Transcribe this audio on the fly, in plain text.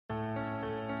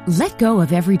Let go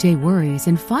of everyday worries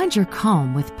and find your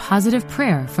calm with positive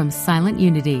prayer from Silent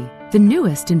Unity, the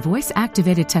newest in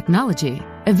voice-activated technology,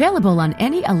 available on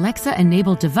any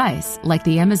Alexa-enabled device like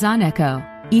the Amazon Echo.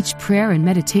 Each prayer and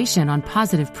meditation on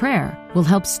positive prayer will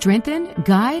help strengthen,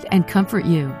 guide, and comfort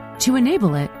you. To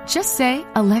enable it, just say,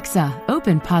 "Alexa,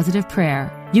 open positive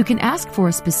prayer." You can ask for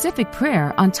a specific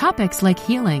prayer on topics like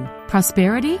healing,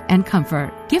 prosperity, and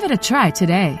comfort. Give it a try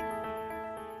today.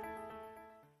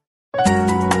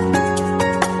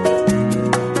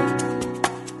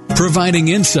 Providing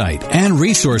insight and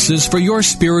resources for your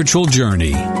spiritual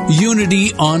journey.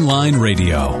 Unity Online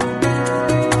Radio.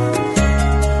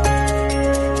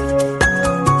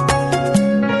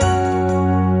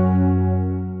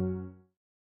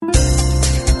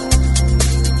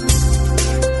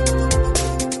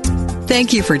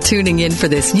 Thank you for tuning in for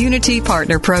this Unity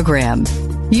Partner Program.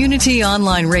 Unity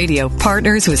Online Radio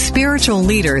partners with spiritual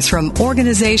leaders from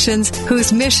organizations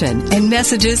whose mission and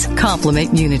messages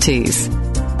complement Unity's.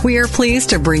 We are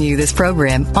pleased to bring you this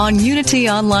program on Unity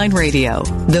Online Radio,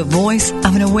 the voice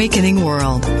of an awakening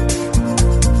world.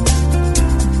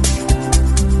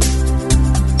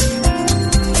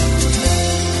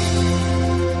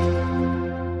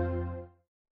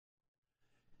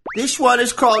 This one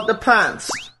is called The Pants.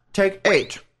 Take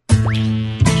 8.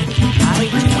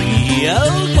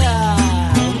 Yoga!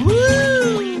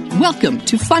 Woo! Welcome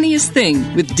to Funniest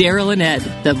Thing with Daryl and Ed,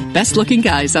 the best-looking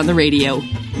guys on the radio.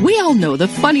 We all know the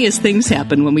funniest things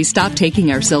happen when we stop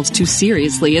taking ourselves too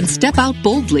seriously and step out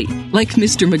boldly, like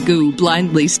Mr. Magoo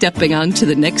blindly stepping onto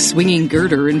the next swinging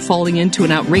girder and falling into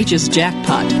an outrageous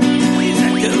jackpot.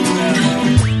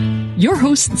 Your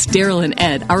hosts, Daryl and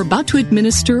Ed, are about to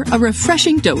administer a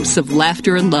refreshing dose of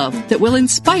laughter and love that will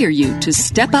inspire you to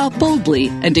step out boldly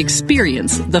and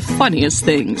experience the funniest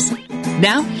things.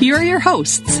 Now, here are your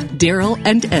hosts, Daryl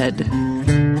and Ed.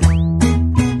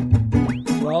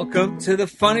 Welcome to The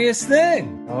Funniest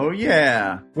Thing. Oh,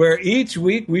 yeah. Where each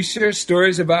week we share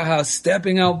stories about how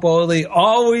stepping out boldly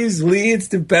always leads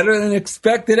to better than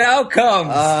expected outcomes.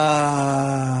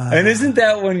 And isn't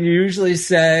that when you usually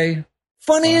say,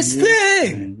 funniest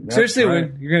thing? Especially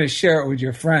when you're going to share it with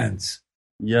your friends.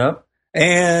 Yep.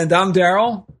 And I'm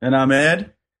Daryl. And I'm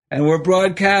Ed. And we're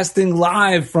broadcasting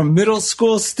live from Middle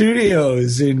School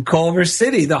Studios in Culver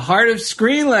City, the heart of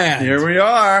Screenland. Here we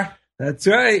are. That's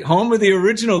right. Home of the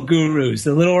original gurus,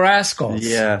 the Little Rascals.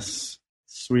 Yes.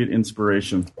 Sweet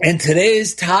inspiration. And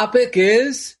today's topic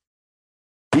is...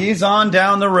 Ease on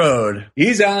down the road.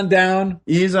 Ease on down.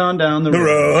 Ease on down the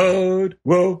road.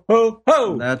 Whoa, ho,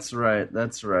 ho. That's right.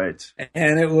 That's right.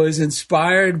 And it was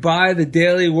inspired by the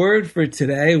daily word for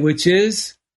today, which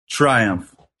is...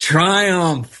 Triumph.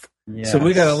 Triumph. Yes. So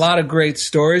we got a lot of great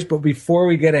stories, but before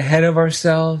we get ahead of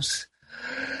ourselves...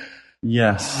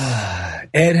 Yes.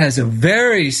 Ed has a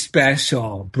very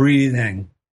special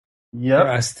breathing for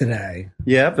us today.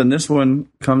 Yep, and this one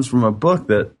comes from a book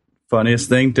that, funniest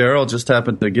thing, Daryl just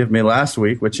happened to give me last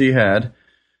week, which he had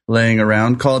laying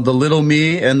around, called The Little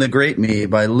Me and the Great Me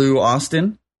by Lou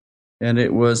Austin. And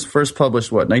it was first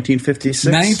published,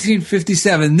 1956?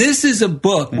 1957. This is a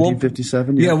book.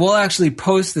 1957, yeah, we'll actually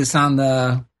post this on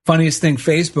the Funniest Thing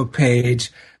Facebook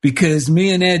page, because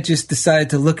me and Ed just decided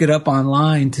to look it up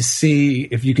online to see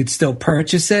if you could still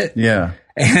purchase it. Yeah.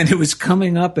 And it was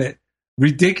coming up at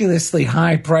ridiculously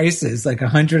high prices, like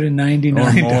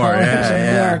 $199 more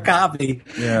a copy.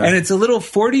 Yeah. And it's a little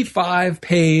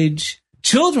 45-page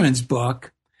children's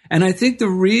book. And I think the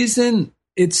reason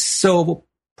it's so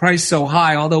priced so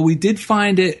high, although we did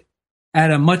find it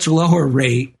at a much lower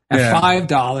rate, at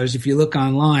 $5 if you look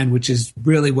online, which is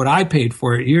really what I paid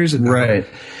for it years ago. Right.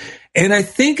 And I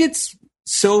think it's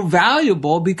so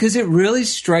valuable because it really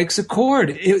strikes a chord.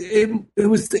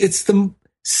 It's the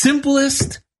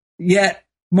simplest yet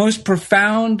most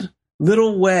profound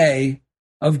little way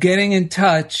of getting in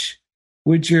touch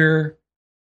with the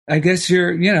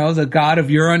God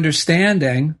of your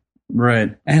understanding.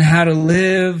 Right. And how to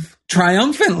live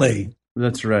triumphantly.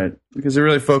 That's right. Because it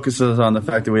really focuses on the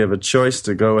fact that we have a choice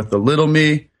to go with the little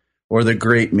me or the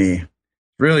great me.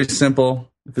 Really simple.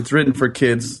 If it's written for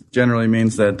kids, generally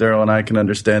means that Daryl and I can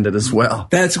understand it as well.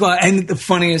 That's why. And the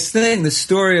funniest thing, the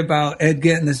story about Ed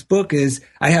getting this book is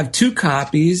I have 2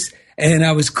 copies, and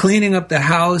I was cleaning up the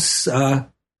house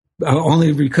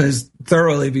only because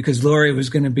Lori was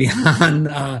going to be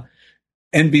on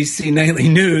NBC Nightly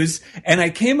News, and I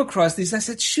came across these. I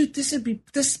said, shoot,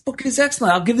 this book is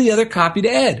excellent. I'll give the other copy to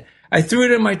Ed. I threw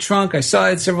it in my trunk. I saw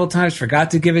it several times,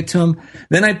 forgot to give it to him.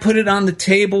 Then I put it on the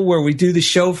table where we do the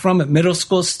show from at Middle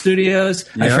School Studios.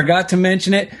 Yep. I forgot to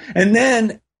mention it. And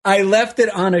then I left it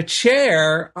on a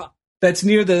chair that's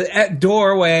near the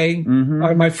doorway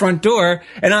or my front door.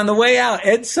 And on the way out,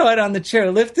 Ed saw it on the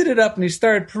chair, lifted it up, and he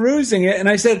started perusing it. And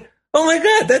I said, "Oh my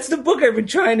God, that's the book I've been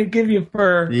trying to give you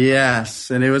for." Yes,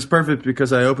 and it was perfect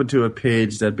because I opened to a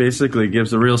page that basically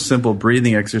gives a real simple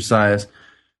breathing exercise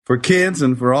for kids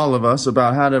and for all of us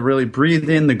about how to really breathe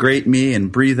in the great me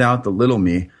and breathe out the little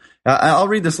me. I'll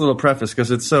read this little preface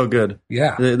because it's so good.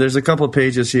 Yeah. There's a couple of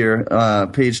pages here,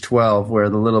 page 12, where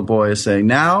the little boy is saying,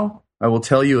 "Now I will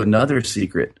tell you another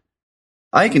secret.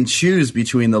 I can choose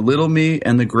between the little me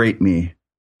and the great me.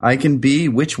 I can be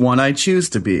which one I choose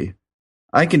to be.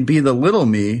 I can be the little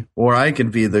me, or I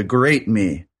can be the great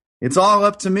me. It's all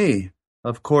up to me.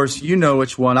 Of course, you know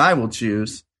which one I will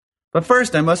choose. But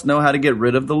first, I must know how to get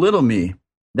rid of the little me.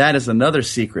 That is another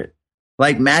secret.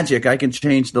 Like magic, I can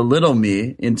change the little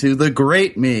me into the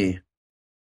great me."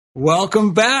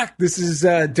 Welcome back. This is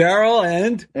Daryl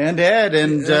and Ed,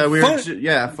 and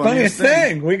funniest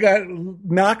thing. We got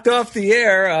knocked off the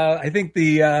air. I think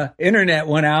the internet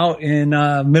went out in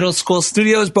middle school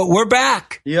studios, but we're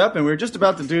back. Yep, and we're just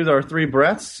about to do our 3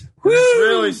 breaths. Woo! It's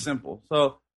really simple.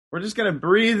 So we're just going to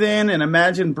breathe in and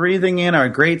imagine breathing in our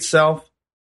great self,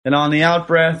 and on the out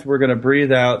breath, we're going to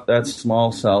breathe out that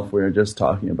small self we were just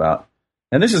talking about.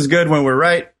 And this is good when we're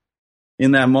right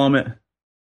in that moment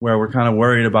where we're kind of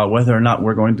worried about whether or not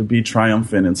we're going to be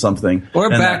triumphant in something. Or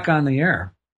back on the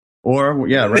air. Or,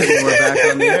 yeah, right when we're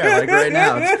back on the air, like right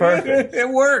now. It's perfect. It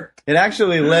worked. It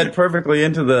actually led perfectly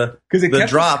into the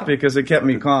drop because it kept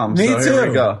me calm. Me so too. Here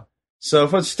we go. So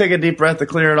let's take a deep breath to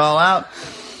clear it all out.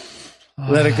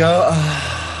 Let it go.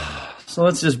 So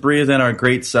let's just breathe in our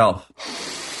great self.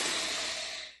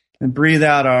 And breathe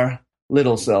out our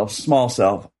little self, small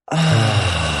self.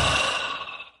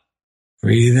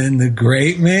 Breathe in the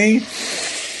great me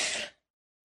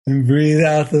and breathe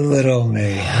out the little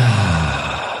me.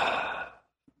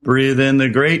 Breathe in the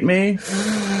great me.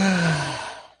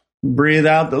 Breathe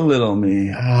out the little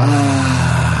me.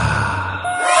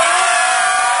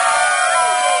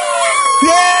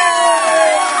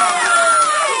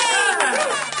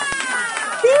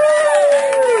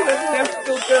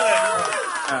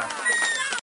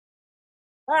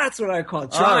 That's what I call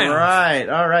triumph.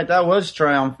 All right. That was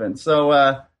triumphant.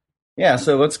 So,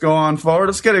 so let's go on forward.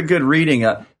 Let's get a good reading.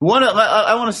 I want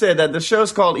to say that the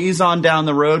show's called Ease On Down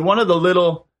the Road. One of the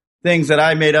little things that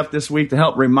I made up this week to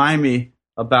help remind me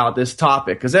about this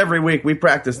topic, because every week we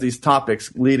practice these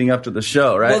topics leading up to the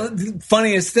show, right? Well, the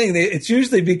funniest thing, it's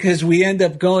usually because we end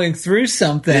up going through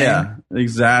something. Yeah,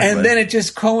 exactly. And then it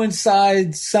just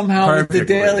coincides somehow with the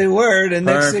Daily Word, and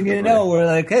next thing you know, we're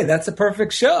like, hey, that's a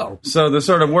perfect show. So the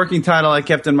sort of working title I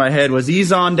kept in my head was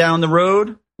Ease On Down the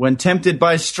Road. When tempted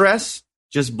by stress,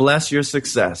 just bless your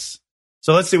success.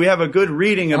 So let's see, we have a good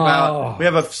reading about, we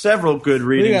have several good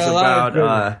readings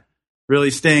about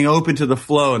really staying open to the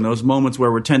flow in those moments where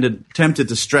we're tempted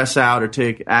to stress out or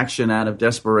take action out of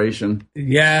desperation.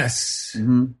 Yes.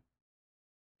 Mm-hmm.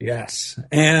 Yes.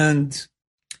 And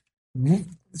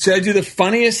should I do the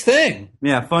funniest thing?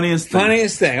 Yeah, funniest thing.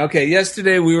 Funniest thing. Okay,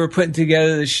 yesterday we were putting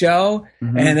together the show,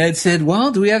 and Ed said,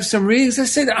 well, do we have some readings? I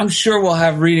said, I'm sure we'll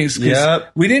have readings, because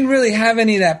we didn't really have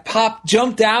any that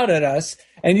jumped out at us.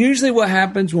 And usually what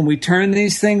happens when we turn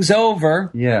these things over,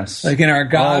 like in our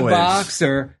God box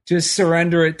or just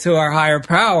surrender it to our higher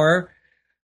power,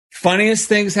 funniest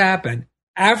things happen.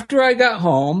 After I got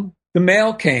home, the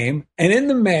mail came, and in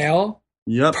the mail,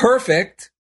 perfect,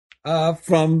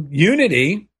 from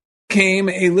Unity, came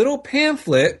a little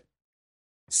pamphlet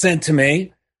sent to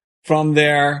me from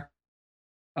their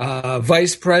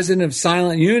vice president of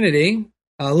Silent Unity,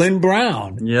 Lynn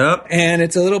Brown. Yep. And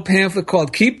it's a little pamphlet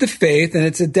called Keep the Faith, and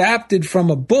it's adapted from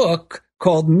a book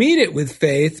called Meet It with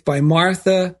Faith by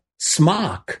Martha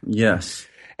Smock. Yes.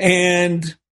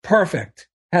 And perfect.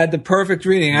 Had the perfect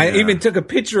reading. I even took a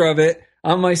picture of it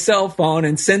on my cell phone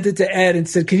and sent it to Ed and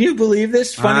said, can you believe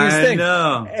this? Funniest thing. I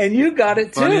know. And you got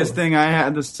it too. Funniest thing, I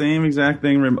had the same exact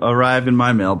thing arrive in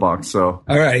my mailbox. So,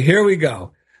 all right, here we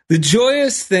go. The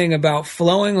joyous thing about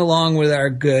flowing along with our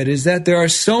good is that there are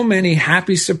so many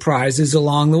happy surprises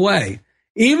along the way.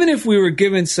 Even if we were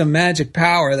given some magic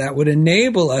power that would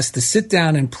enable us to sit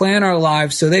down and plan our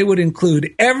lives so they would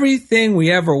include everything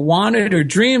we ever wanted or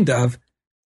dreamed of,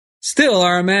 still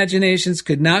our imaginations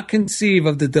could not conceive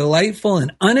of the delightful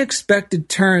and unexpected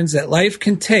turns that life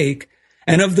can take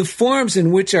and of the forms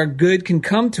in which our good can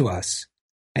come to us.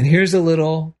 And here's a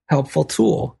little helpful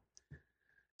tool.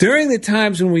 During the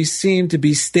times when we seem to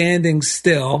be standing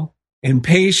still,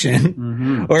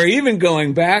 impatient, or even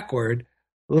going backward,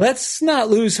 let's not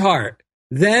lose heart.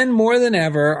 Then more than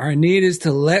ever, our need is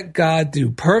to let God do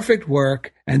perfect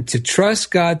work and to trust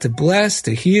God to bless,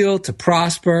 to heal, to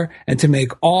prosper, and to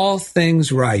make all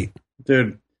things right.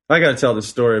 Dude, I got to tell this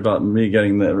story about me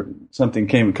getting something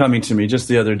coming to me just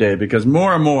the other day, because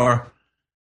more and more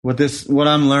what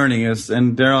I'm learning is,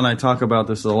 and Daryl and I talk about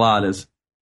this a lot, is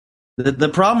the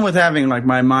problem with having like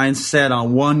my mind set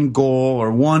on one goal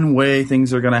or one way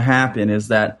things are going to happen is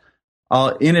that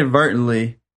I'll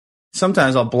inadvertently,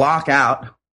 sometimes I'll block out.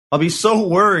 I'll be so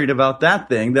worried about that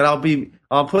thing that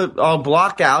I'll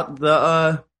block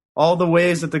out all the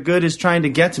ways that the good is trying to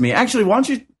get to me. Actually, why don't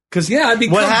you? Because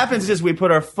what happens is we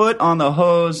put our foot on the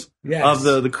hose of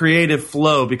the creative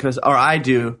flow, or I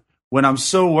do, when I'm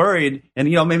so worried, and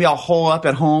maybe I'll hole up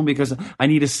at home because I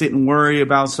need to sit and worry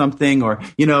about something, or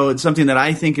it's something that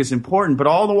I think is important. But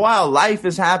all the while, life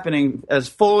is happening as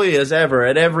fully as ever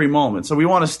at every moment. So we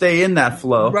want to stay in that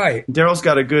flow. Right. Daryl's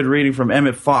got a good reading from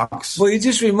Emmett Fox. Well, you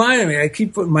just reminded me. I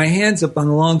keep putting my hands up on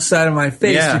the long side of my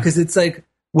face because it's like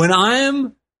when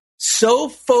I'm so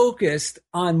focused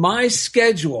on my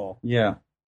schedule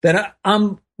that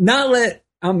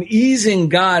I'm easing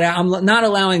God. I'm not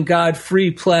allowing God free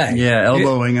play. Yeah,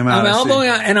 elbowing him out. I'm elbowing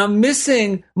out, and I'm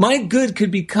missing. My good could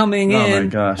be coming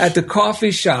in at the coffee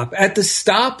shop, at the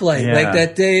stoplight, like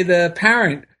that day the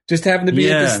parent just happened to be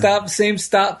at the same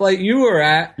stoplight you were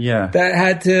at. Yeah, that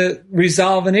had to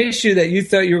resolve an issue that you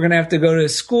thought you were going to have to go to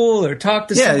school or talk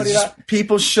to somebody about.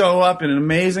 People show up in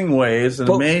amazing ways and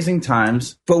amazing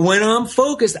times. But when I'm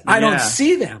focused, I don't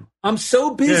see them. I'm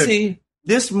so busy. Dude,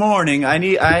 this morning, I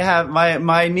have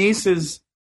my niece's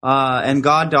and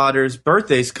goddaughter's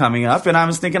birthdays coming up, and I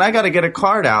was thinking I got to get a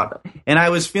card out, and I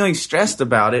was feeling stressed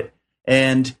about it,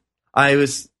 and I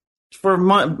was for a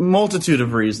multitude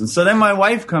of reasons. So then my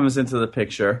wife comes into the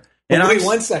picture, and wait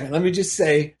 1 second, let me just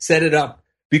set it up,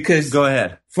 because go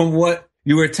ahead. From what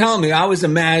you were telling me, I was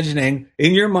imagining,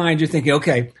 in your mind, you're thinking,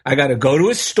 okay, I got to go to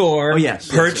a store,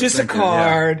 purchase a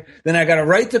card, then I got to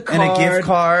write the card. And a gift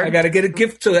card. I got to get a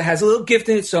gift, so it has a little gift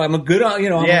in it, so I'm a good, I'm a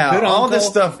good uncle. All this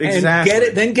stuff, exactly.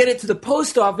 And get it to the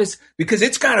post office, because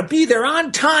it's got to be there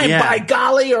on time, by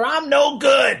golly, or I'm no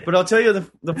good. But I'll tell you,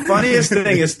 the funniest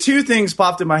thing is two things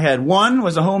popped in my head. One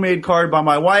was a homemade card by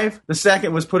my wife. The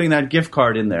second was putting that gift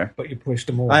card in there. But you pushed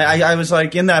them away. I was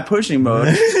like in that pushing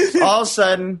mode. All of a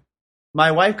sudden,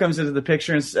 my wife comes into the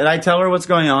picture, and I tell her what's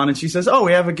going on, and she says, "Oh,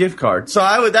 we have a gift card." So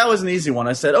that was an easy one.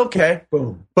 I said, "Okay,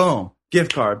 boom,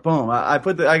 gift card, boom." I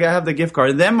have the gift card.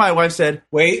 And then my wife said,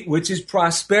 "Wait," which is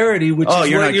prosperity, which is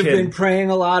what you've been praying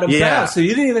a lot about. Yeah. So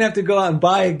you didn't even have to go out and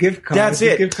buy a gift card. That's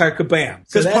it. Gift card, kabam.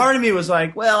 Because part of me was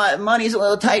like, "Well, money's a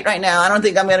little tight right now. I don't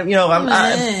think I'm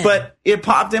gonna, but it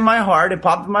popped in my heart, it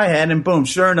popped in my head, and boom,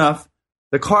 sure enough.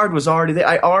 The card was already there.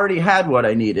 I already had what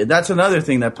I needed. That's another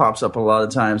thing that pops up a lot of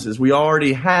times is we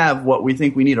already have what we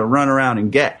think we need to run around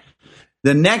and get.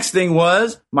 The next thing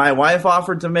was my wife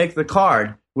offered to make the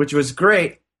card, which was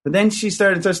great. But then she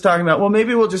started just talking about, well,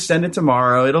 maybe we'll just send it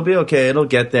tomorrow. It'll be okay. It'll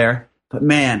get there. But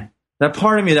man, that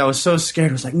part of me that was so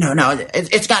scared was like, no,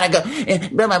 it's got to go.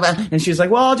 Blah, blah, blah. And she's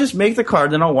like, well, I'll just make the card.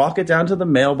 Then I'll walk it down to the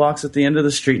mailbox at the end of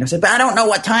the street. And I said, but I don't know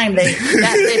what time they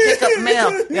pick up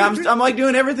mail. Yeah, I'm like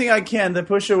doing everything I can to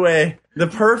push away the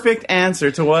perfect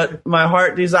answer to what my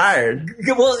heart desired.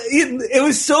 Well, it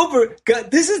was sober.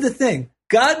 God, this is the thing.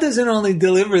 God doesn't only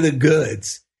deliver the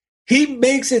goods. He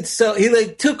makes it so he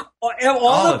took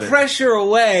all the pressure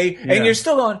away, and you're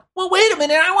still going, well, wait a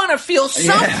minute, I want to feel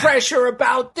some pressure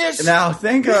about this. Now,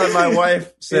 think my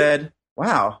wife said,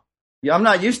 wow, I'm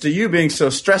not used to you being so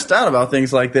stressed out about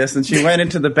things like this. And she went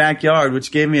into the backyard, which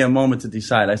gave me a moment to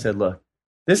decide. I said, look,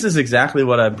 this is exactly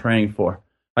what I'm praying for.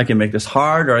 I can make this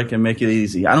hard or I can make it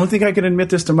easy. I don't think I can admit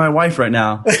this to my wife right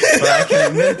now, but I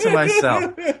can admit it to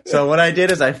myself. So what I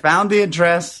did is I found the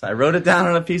address. I wrote it down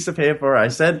on a piece of paper. I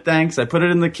said thanks. I put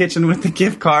it in the kitchen with the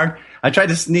gift card. I tried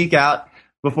to sneak out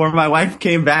before my wife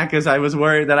came back because I was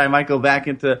worried that I might go back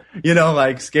into,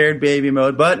 scared baby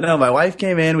mode. But no, my wife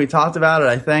came in. We talked about it.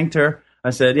 I thanked her.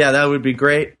 I said, yeah, that would be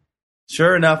great.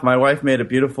 Sure enough, my wife made a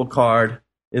beautiful card.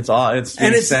 It's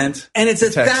sent. And it's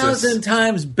 1,000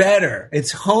 times better.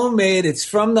 It's homemade. It's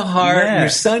from the heart. Yeah. Your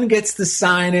son gets to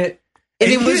sign it. And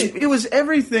it was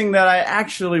everything that I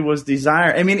actually was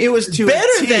desiring. I mean, it was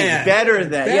better than.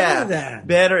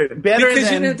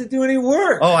 Because you didn't have to do any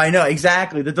work. Oh, I know,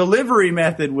 exactly. The delivery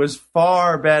method was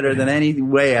far better than any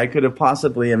way I could have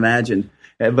possibly imagined.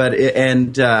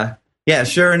 Yeah,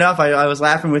 sure enough, I was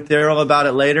laughing with Daryl about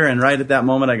it later, and right at that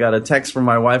moment, I got a text from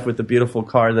my wife with the beautiful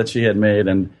card that she had made,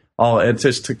 and it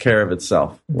just took care of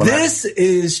itself. This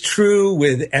is true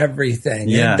with everything.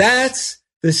 Yes. And that's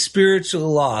the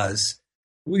spiritual laws.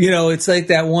 it's like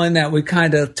that one that we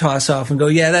kind of toss off and go,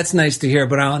 yeah, that's nice to hear,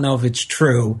 but I don't know if it's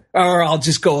true. Or I'll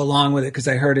just go along with it because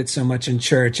I heard it so much in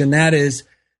church. And that is,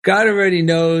 God already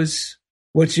knows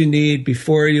what you need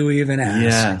before you even ask.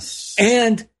 Yes.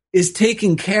 And is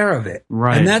taking care of it.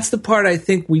 Right. And that's the part I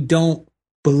think we don't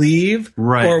believe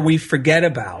or we forget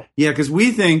about. Yeah, because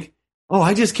we think,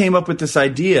 I just came up with this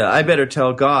idea. I better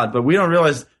tell God. But we don't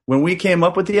realize when we came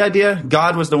up with the idea,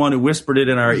 God was the one who whispered it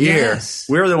in our ear.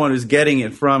 We're the one who's getting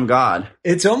it from God.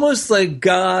 It's almost like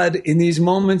God, in these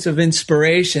moments of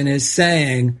inspiration, is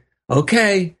saying,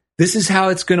 okay, this is how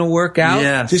it's going to work out.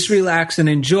 Yes. Just relax and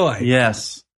enjoy.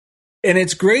 Yes. And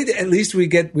it's great that at least we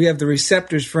have the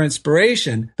receptors for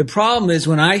inspiration. The problem is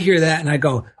when I hear that and I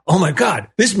go, oh my God,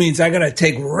 this means I got to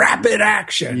take rapid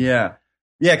action. Yeah.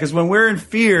 Yeah, because when we're in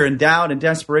fear and doubt and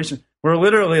desperation, we're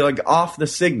literally like off the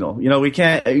signal. We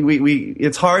can't.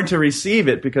 It's hard to receive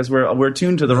it because we're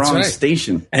tuned to the wrong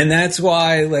station. And that's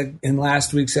why, like in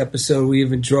last week's episode, we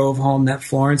even drove home that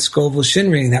Florence Scovel Shin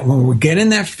reading. That when we're getting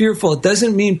that fearful, it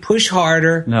doesn't mean push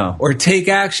harder or take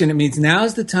action. It means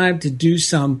now's the time to do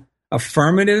some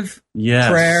affirmative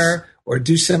prayer or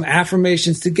do some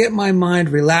affirmations to get my mind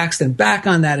relaxed and back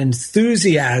on that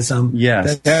enthusiasm.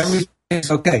 Yes. That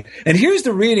everything's okay. And here's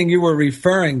the reading you were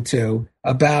referring to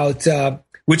about,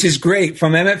 which is great,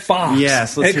 from Emmett Fox.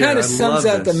 Yes, it kind of sums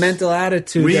up the mental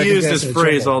attitude. We use this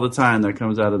phrase all the time that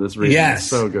comes out of this reading. Yes. It's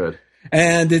so good.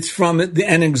 And it's from an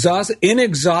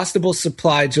Inexhaustible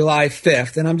Supply, July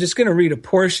 5th. And I'm just going to read a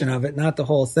portion of it, not the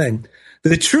whole thing.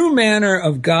 The true manner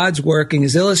of God's working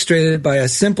is illustrated by a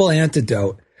simple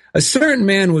antidote. A certain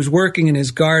man was working in his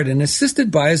garden,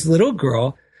 assisted by his little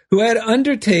girl, who had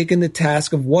undertaken the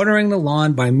task of watering the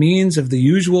lawn by means of the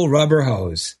usual rubber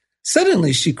hose.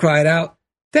 Suddenly she cried out,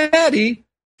 "Daddy,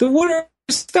 the water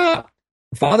stopped."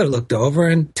 The father looked over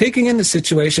and, taking in the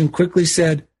situation, quickly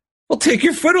said, "Well, take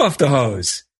your foot off the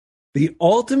hose." The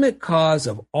ultimate cause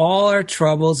of all our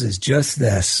troubles is just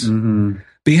this. Mm-hmm.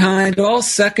 Behind all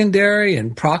secondary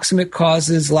and proximate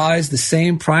causes lies the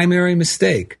same primary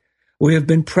mistake. We have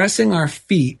been pressing our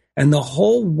feet and the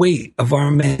whole weight of our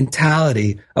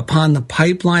mentality upon the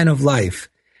pipeline of life,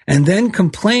 and then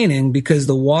complaining because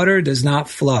the water does not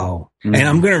flow. Mm-hmm. And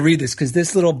I'm going to read this because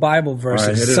this little Bible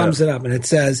verse sums it up. And it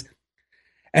says,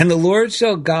 "And the Lord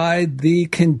shall guide thee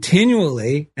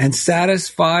continually and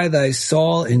satisfy thy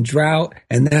soul in drought,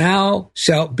 and thou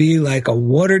shalt be like a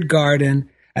watered garden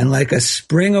and like a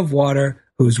spring of water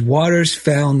whose waters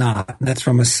fail not." And that's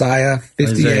from Isaiah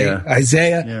 58.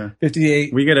 Isaiah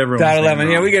 58. We get everyone's name 11.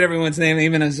 Yeah, we get everyone's name,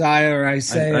 even Isaiah or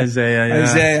Isaiah.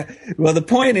 Isaiah. Well, the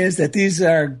point is that these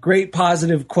are great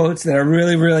positive quotes that are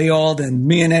really, really old, and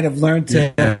me and Ed have learned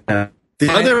to... Yeah.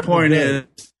 The other point is,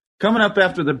 coming up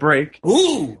after the break,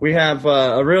 we have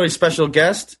a really special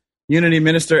guest, Unity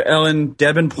Minister Ellen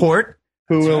Davenport,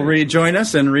 who will rejoin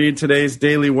us and read today's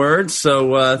daily words.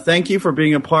 So thank you for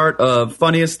being a part of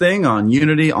Funniest Thing on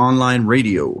Unity Online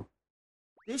Radio.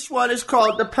 This one is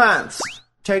called The Pants.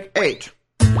 Take 8.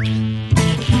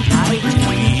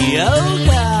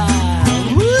 Yoga!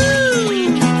 Woo!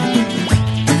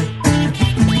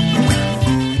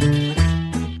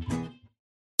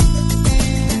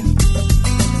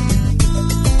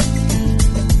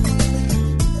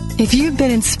 If you've been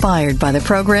inspired by the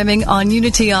programming on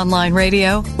Unity Online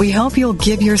Radio, we hope you'll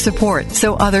give your support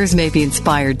so others may be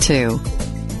inspired too.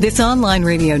 This online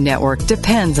radio network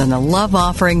depends on the love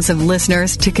offerings of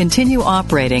listeners to continue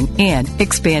operating and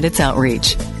expand its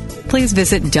outreach. Please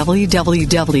visit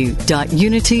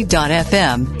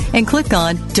www.unity.fm and click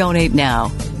on Donate Now.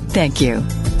 Thank you.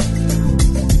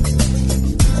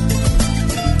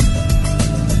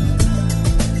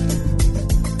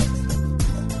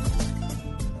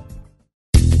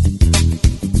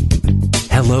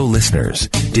 Hello, listeners.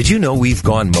 Did you know we've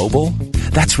gone mobile?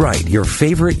 That's right. Your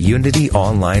favorite Unity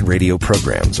Online radio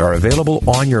programs are available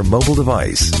on your mobile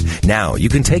device. Now you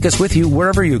can take us with you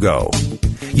wherever you go.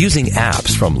 Using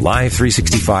apps from Live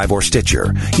 365 or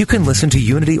Stitcher, you can listen to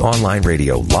Unity Online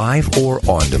Radio live or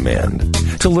on demand.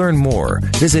 To learn more,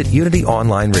 visit Unity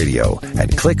Online Radio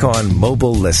and click on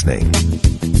Mobile Listening.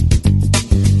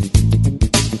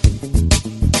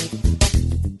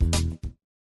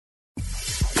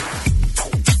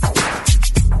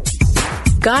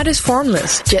 God is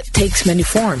formless, yet takes many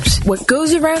forms. What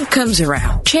goes around comes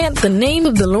around. Chant the name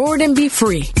of the Lord and be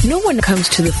free. No one comes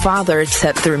to the Father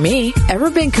except through me. Ever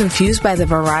been confused by the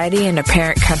variety and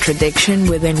apparent contradiction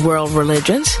within world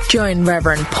religions? Join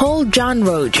Reverend Paul John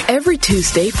Roach every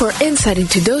Tuesday for insight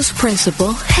into those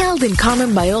principles held in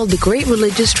common by all the great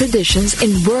religious traditions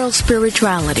in world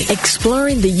spirituality,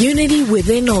 exploring the unity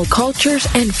within all cultures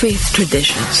and faith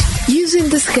traditions. Use Using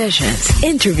discussions,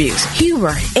 interviews,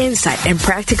 humor, insight, and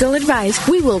practical advice,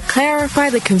 we will clarify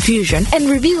the confusion and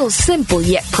reveal simple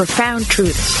yet profound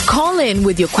truths. Call in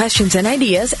with your questions and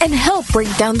ideas and help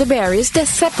break down the barriers that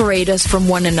separate us from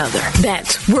one another.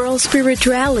 That's World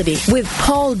Spirituality with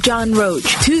Paul John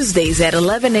Roach, Tuesdays at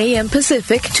 11 a.m.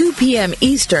 Pacific, 2 p.m.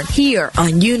 Eastern, here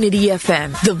on Unity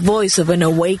FM, the voice of an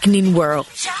awakening world.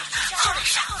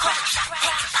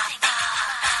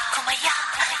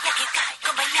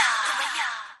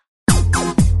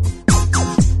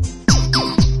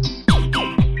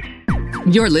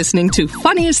 You're listening to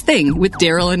Funniest Thing with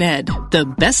Daryl and Ed, the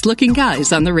best-looking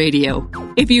guys on the radio.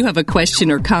 If you have a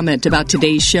question or comment about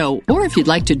today's show, or if you'd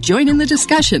like to join in the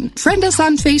discussion, friend us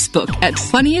on Facebook at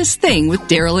Funniest Thing with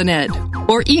Daryl and Ed,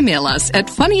 or email us at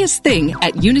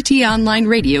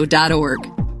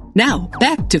funniestthing@unityonlineradio.org. Now,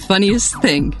 back to Funniest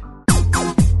Thing.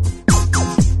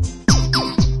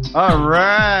 All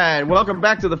right. Welcome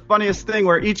back to The Funniest Thing,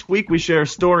 where each week we share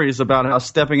stories about how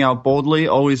stepping out boldly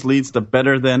always leads to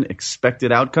better than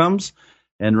expected outcomes.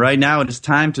 And right now it is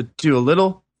time to do a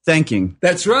little thanking.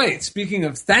 That's right. Speaking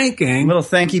of thanking, A little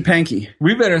thanky-panky.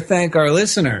 we better thank our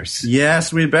listeners.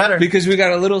 Yes, we better. Because we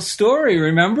got a little story,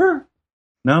 remember?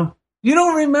 No. You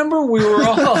don't remember? We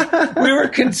were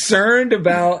concerned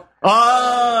about...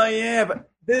 Oh, yeah, but...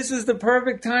 This is the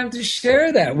perfect time to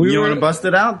share that. You want to bust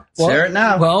it out? Share it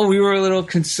now. Well, we were a little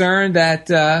concerned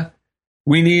that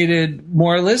we needed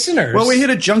more listeners. Well, we hit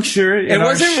a juncture in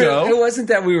our show. It wasn't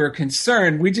that we were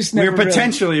concerned. We just never we were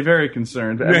potentially very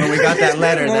concerned when we got that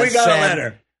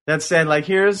letter. That said, like,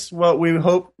 here's what we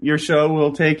hope your show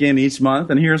will take in each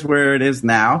month, and here's where it is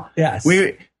now. Yes.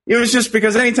 It was just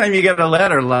because anytime you get a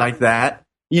letter like that,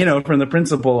 you know, from the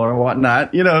principal or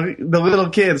whatnot, you know, the little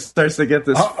kid starts to get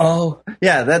this. Uh-oh.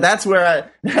 Yeah, that's where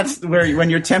when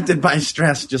you're tempted by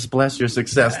stress, just bless your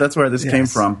success. That's where this came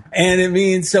from. And it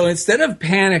means, so instead of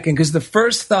panicking, because the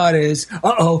first thought is,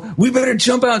 we better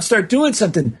jump out and start doing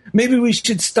something. Maybe we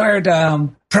should start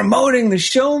promoting the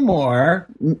show more.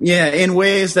 Yeah, in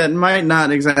ways that might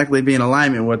not exactly be in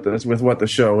alignment with what the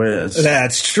show is.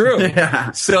 That's true.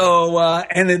 Yeah. So,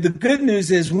 and the good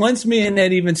news is once me and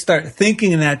Ed even start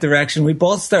thinking in that direction, we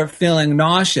both start feeling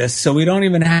nauseous. So we don't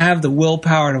even have the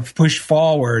willpower to push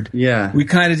forward. Yeah. We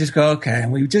kind of just go, okay.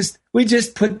 And we just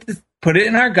put it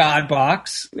in our God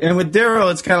box. And with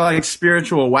Daryl, it's kind of like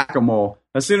spiritual whack-a-mole.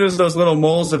 As soon as those little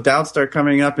moles of doubt start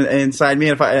coming up inside me,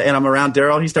 and I'm around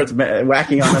Daryl, he starts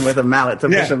whacking on them with a mallet to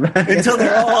push them back. Until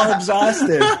they're all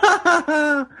exhausted.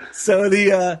 So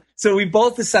we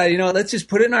both decided, let's just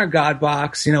put it in our God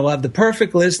box. We'll have the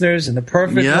perfect listeners in the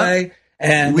perfect way.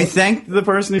 And we thanked the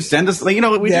person who sent us. We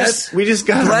just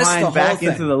got our mind back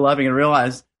into the loving and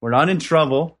realized we're not in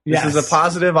trouble. This is a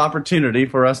positive opportunity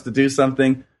for us to do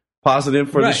something positive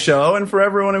for the show and for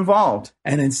everyone involved.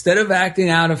 And instead of acting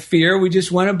out of fear, we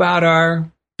just went about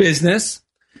our business.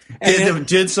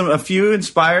 Did a few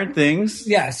inspired things.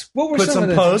 Yes. What were put some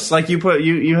posts like you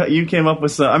came up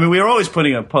with some. I mean, we were always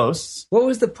putting up posts. What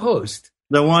was the post?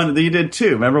 The one that you did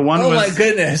too. Remember one? Oh my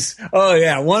goodness! Oh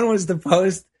yeah, one was the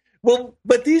post. Well,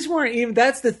 but these weren't even.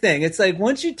 That's the thing. It's like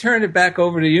once you turn it back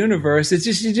over to universe, it's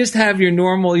just you just have your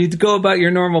normal. You go about your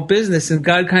normal business, and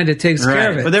God kind of takes care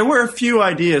of it. But there were a few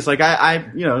ideas, like I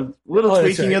little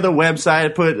tweaking of the website. I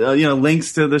put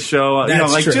links to the show.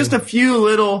 True. Just a few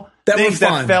little things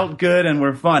that felt good and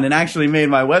were fun, and actually made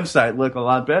my website look a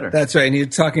lot better. That's right. And you're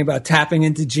talking about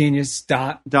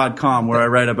tappingintogenius.com, where I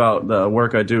write about the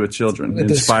work I do with children,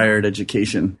 inspired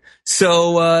education.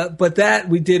 So, but that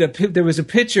we did there was a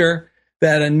picture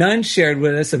that a nun shared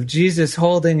with us of Jesus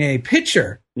holding a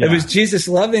pitcher. Yeah. It was Jesus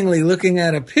lovingly looking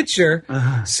at a pitcher.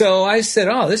 Uh-huh. So I said,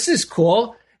 "Oh, this is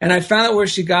cool." And I found out where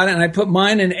she got it, and I put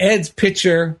mine and Ed's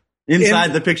picture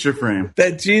inside the picture frame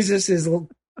that Jesus is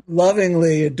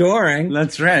lovingly adoring.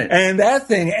 That's right. And that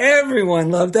thing,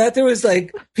 everyone loved that. There was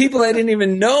like people I didn't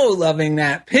even know loving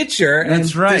that picture.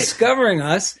 That's right. Discovering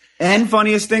us. And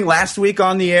funniest thing, last week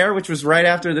on the air, which was right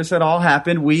after this had all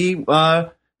happened, we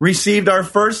received our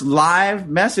first live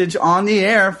message on the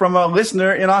air from a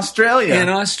listener in Australia.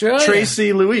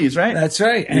 Tracy Louise, right? That's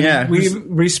right. And we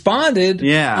responded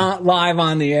live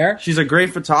on the air. She's a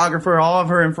great photographer. All of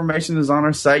her information is on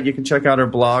our site. You can check out her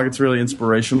blog. It's really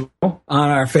inspirational. On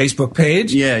our Facebook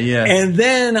page. Yeah. And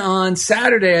then on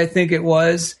Saturday, I think it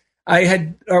was,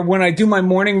 when I do my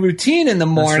morning routine in the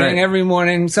morning, every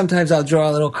morning, sometimes I'll draw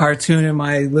a little cartoon in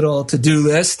my little to-do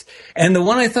list. And the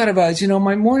one I thought about is,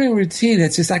 my morning routine,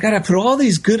 it's just, I got to put all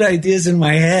these good ideas in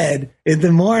my head in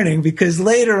the morning because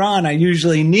later on I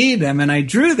usually need them. And I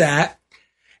drew that.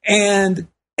 And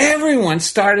everyone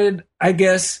started, I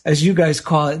guess, as you guys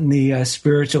call it in the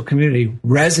spiritual community,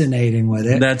 resonating with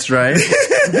it. That's right.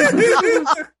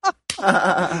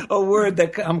 A word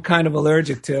that I'm kind of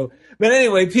allergic to. But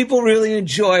anyway, people really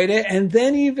enjoyed it. And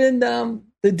then even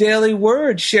the Daily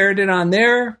Word shared it on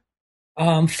their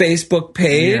Facebook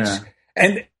page. Yeah.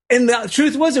 And the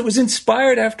truth was, it was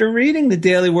inspired after reading the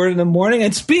Daily Word in the morning.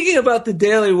 And speaking about the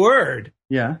Daily Word.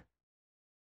 Yeah.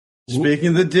 Speaking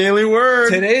of the Daily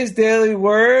Word. Today's Daily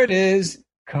Word is,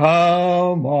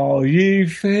 come all ye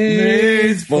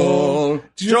faithful,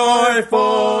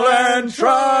 joyful and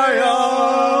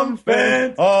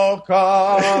triumphant. Oh,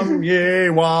 come ye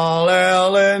while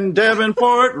Ellen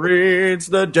Davenport reads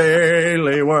the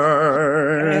Daily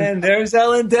Word. And there's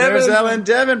Ellen Davenport. There's Ellen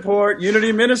Davenport,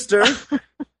 Unity Minister.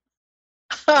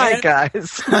 Hi,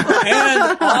 guys.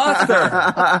 And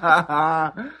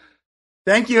author.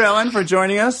 Thank you, Ellen, for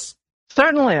joining us.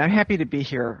 Certainly. I'm happy to be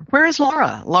here. Where is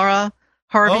Laura? Laura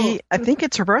Harvey, I think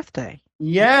it's her birthday.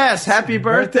 Yes, happy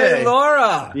birthday,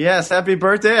 Laura. Yes, happy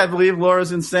birthday. I believe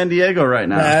Laura's in San Diego right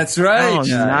now. That's right. Oh,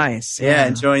 nice. Yeah,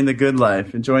 enjoying the good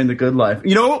life. Enjoying the good life.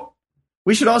 You know,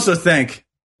 we should also thank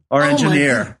our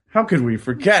engineer. How could we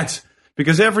forget?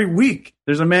 Because every week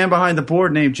there's a man behind the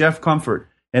board named Jeff Comfort.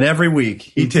 And every week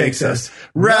he takes us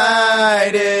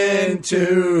right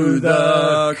into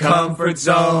the comfort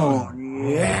zone.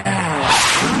 Yeah.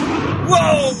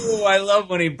 Whoa! I love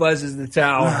when he buzzes the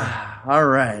tower. All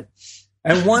right.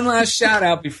 And one last shout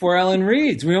out before Ellen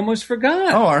reads. We almost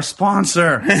forgot. Oh, our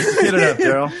sponsor. Get it up,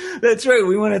 Daryl. That's right.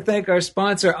 We want to thank our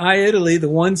sponsor, iItaly, the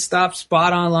one-stop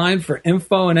spot online for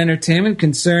info and entertainment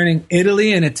concerning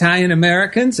Italy and Italian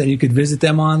Americans. And you could visit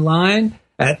them online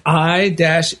at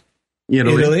i-italy.org.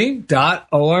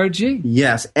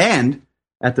 Yes. And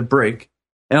at the break,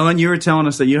 Ellen, you were telling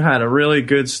us that you had a really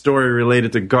good story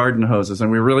related to garden hoses,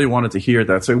 and we really wanted to hear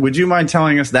that. So would you mind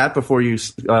telling us that before you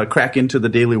crack into the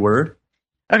Daily Word?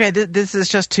 Okay, this is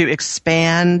just to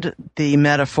expand the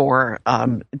metaphor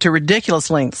to ridiculous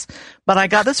lengths. But I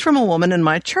got this from a woman in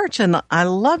my church, and I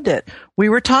loved it. We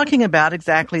were talking about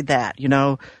exactly that,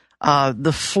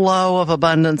 the flow of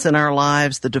abundance in our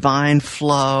lives, the divine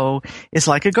flow is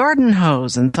like a garden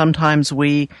hose, and sometimes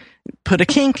we put a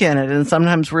kink in it, and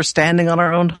sometimes we're standing on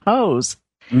our own hose.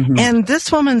 Mm-hmm. And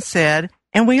this woman said,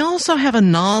 and we also have a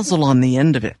nozzle on the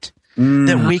end of it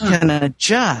that we can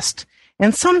adjust.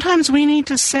 And sometimes we need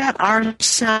to set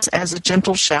ourselves as a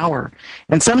gentle shower.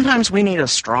 And sometimes we need a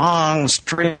strong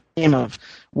stream of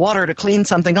water to clean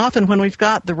something off. And when we've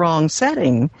got the wrong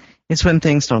setting, it's when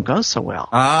things don't go so well.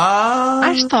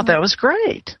 I just thought that was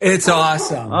great. It's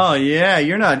awesome. Oh, yeah.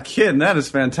 You're not kidding. That is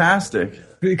fantastic.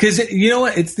 Because you know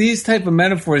what? It's these type of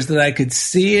metaphors that I could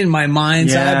see in my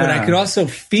mind's eye, but I could also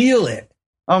feel it.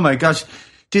 Oh, my gosh.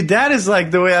 Dude, that is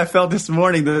like the way I felt this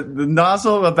morning. The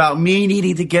nozzle about me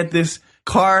needing to get this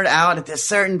card out at this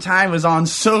certain time was on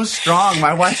so strong.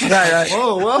 My wife was like,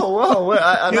 whoa.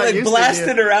 I'm you like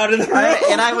blasted her out of the room.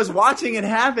 And I was watching it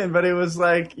happen, but it was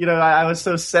like, I was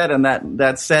so set on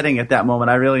that setting at that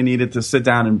moment. I really needed to sit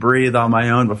down and breathe on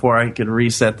my own before I could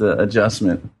reset the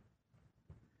adjustment.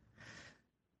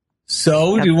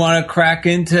 So, do you want to crack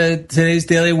into today's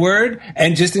Daily Word?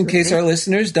 And just in case our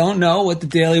listeners don't know what the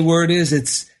Daily Word is,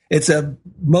 it's a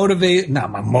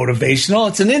motivational.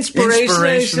 It's an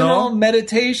inspirational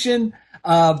meditation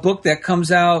book that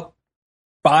comes out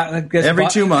every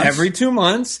 2 months. Every 2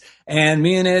 months, and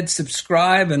me and Ed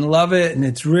subscribe and love it, and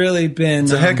it's really been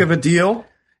it's a heck of a deal.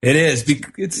 It is.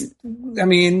 It's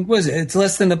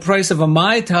less than the price of a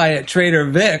Mai Tai at Trader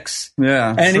Vic's.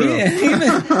 Yeah, and you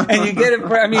get it.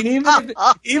 I mean, even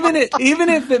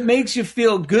if it makes you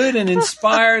feel good and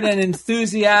inspired and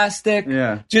enthusiastic,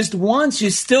 just once,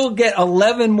 you still get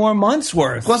 11 more months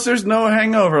worth. Plus, there's no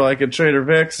hangover like at Trader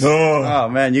Vic's. Oh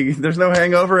man, there's no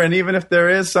hangover, and even if there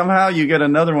is, somehow you get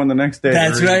another one the next day.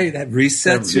 That's right. That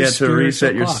resets your spirit. To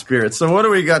reset your spirit. So, what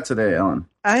do we got today, Ellen?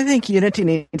 I think Unity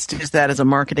needs to use that as a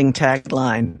marketing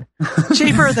tagline.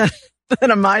 Cheaper than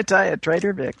a Mai Tai at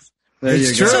Trader Vic's.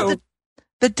 It's true. So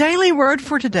the Daily Word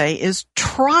for today is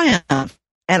triumph.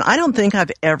 And I don't think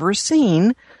I've ever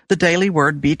seen the Daily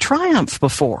Word be triumph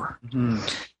before. Mm-hmm.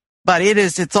 But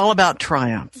it's all about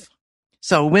triumph.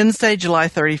 So Wednesday, July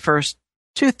 31st,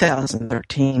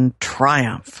 2013,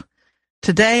 triumph.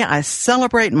 Today I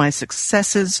celebrate my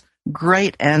successes,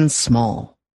 great and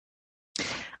small.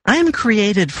 I am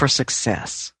created for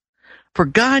success, for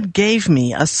God gave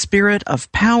me a spirit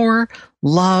of power,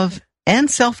 love,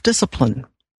 and self-discipline.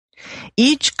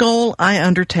 Each goal I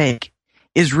undertake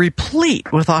is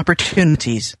replete with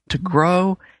opportunities to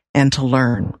grow and to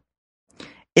learn.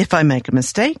 If I make a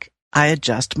mistake, I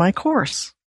adjust my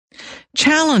course.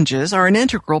 Challenges are an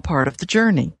integral part of the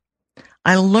journey.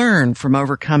 I learn from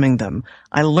overcoming them.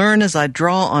 I learn as I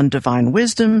draw on divine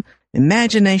wisdom,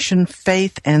 imagination,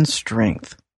 faith, and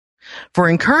strength. For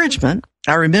encouragement,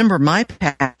 I remember my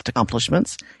past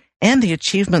accomplishments and the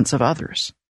achievements of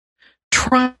others.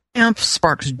 Triumph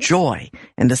sparks joy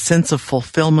and a sense of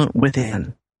fulfillment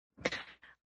within.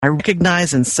 I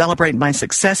recognize and celebrate my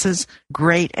successes,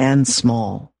 great and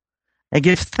small. I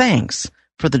give thanks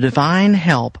for the divine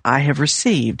help I have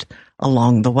received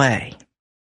along the way.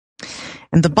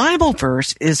 And the Bible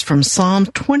verse is from Psalm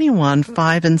 21,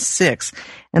 5 and 6.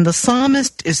 And the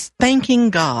psalmist is thanking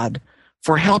God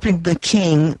for helping the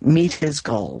king meet his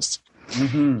goals.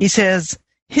 Mm-hmm. He says,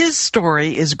 his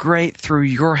story is great through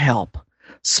your help.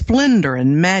 Splendor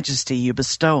and majesty you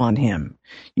bestow on him.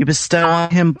 You bestow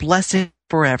on him blessing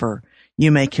forever.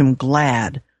 You make him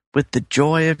glad with the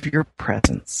joy of your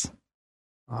presence.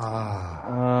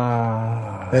 That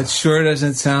sure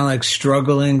doesn't sound like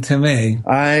struggling to me.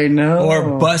 I know.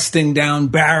 Or busting down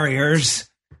barriers.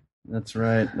 That's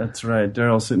right.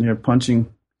 Daryl's sitting here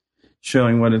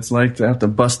showing what it's like to have to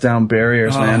bust down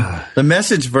barriers, man. The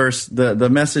message verse, the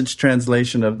message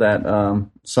translation of that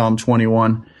Psalm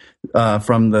 21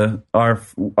 from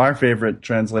our favorite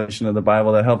translation of the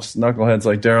Bible that helps knuckleheads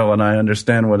like Daryl and I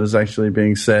understand what is actually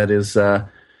being said is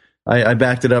I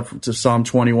backed it up to Psalm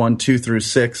 21, 2 through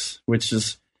 6, which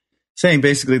is saying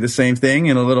basically the same thing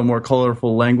in a little more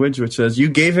colorful language, which says, you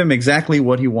gave him exactly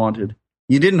what he wanted.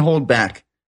 You didn't hold back.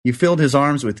 You filled his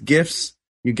arms with gifts.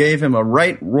 You gave him a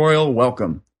right royal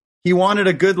welcome. He wanted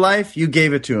a good life. You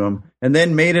gave it to him, and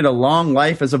then made it a long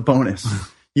life as a bonus.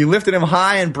 You lifted him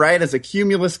high and bright as a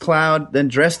cumulus cloud, then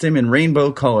dressed him in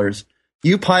rainbow colors.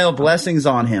 You pile blessings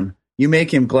on him. You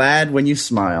make him glad when you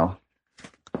smile.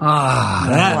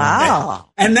 Wow.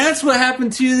 And that's what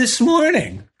happened to you this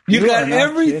morning. You got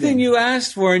everything you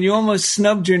asked for, and you almost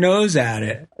snubbed your nose at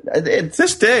it.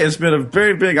 This day has been a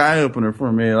very big eye-opener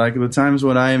for me. Like the times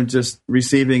when I am just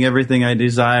receiving everything I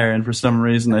desire, and for some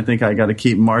reason I think I got to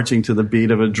keep marching to the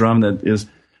beat of a drum that is,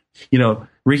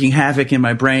 wreaking havoc in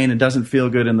my brain and doesn't feel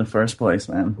good in the first place,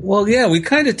 man. Well, yeah, we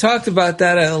kind of talked about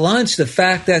that at lunch, the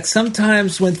fact that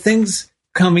sometimes when things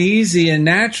come easy and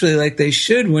naturally like they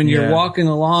should when you're walking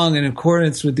along in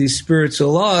accordance with these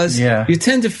spiritual laws, you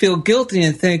tend to feel guilty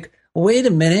and think, wait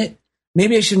a minute,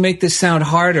 maybe I should make this sound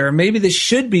harder. Maybe this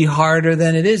should be harder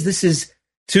than it is. This is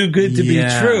too good to be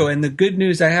true. And the good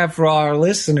news I have for all our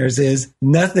listeners is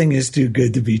nothing is too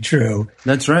good to be true.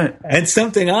 That's right. And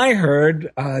something I heard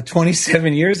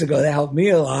 27 years ago that helped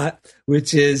me a lot,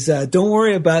 which is don't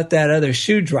worry about that other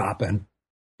shoe dropping,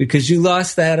 because you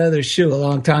lost that other shoe a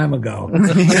long time ago.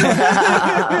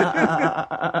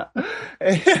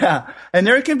 Yeah. And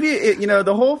there can be,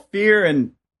 the whole fear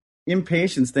and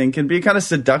impatience thing can be kind of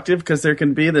seductive because there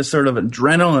can be this sort of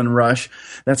adrenaline rush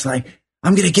that's like,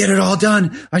 I'm going to get it all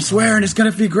done. I swear, and it's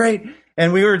going to be great.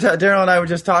 And Daryl and I were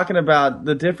just talking about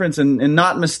the difference in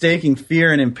not mistaking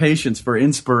fear and impatience for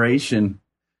inspiration.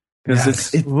 Because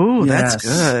that's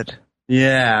good.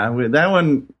 Yeah, that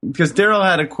one, because Daryl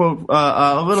had a quote,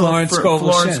 a little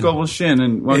Florence Scovel Shinn,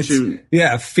 and once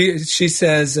she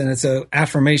says, and it's an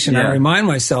affirmation I remind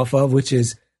myself of, which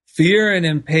is fear and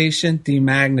impatience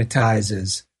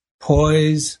demagnetizes,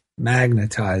 poise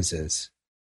magnetizes.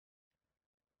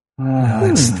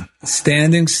 It's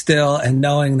standing still and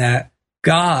knowing that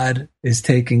God is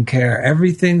taking care.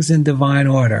 Everything's in divine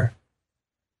order.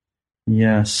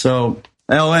 Yeah. So,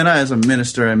 Elena, as a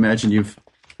minister, I imagine you've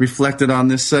reflected on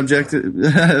this subject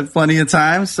plenty of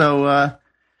times. So,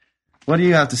 what do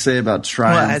you have to say about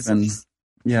triumph? As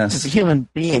a human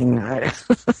being,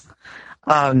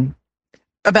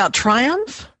 about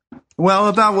triumph? Well,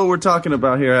 about what we're talking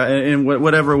about here, in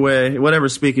whatever way,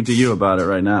 whatever's speaking to you about it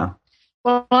right now.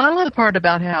 Well, I love the part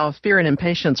about how fear and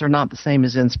impatience are not the same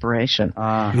as inspiration.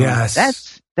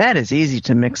 Yes. That is easy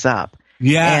to mix up.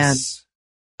 Yes.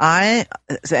 And I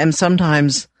am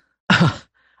sometimes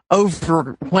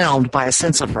overwhelmed by a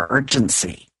sense of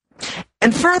urgency.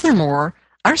 And furthermore,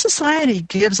 our society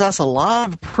gives us a lot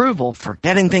of approval for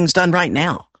getting things done right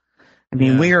now. I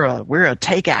mean, we're a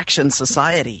take action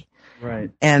society. Right.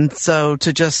 And so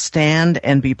to just stand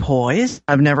and be poised,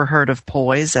 I've never heard of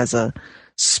poise as a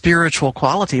spiritual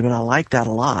quality, but I like that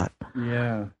a lot.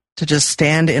 Yeah. To just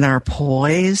stand in our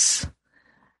poise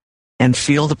and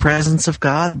feel the presence of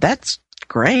God, that's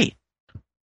great.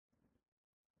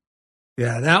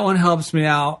 Yeah, that one helps me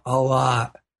out a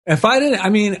lot. If I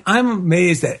didn't, I'm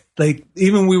amazed at,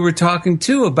 even we were talking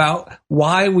too about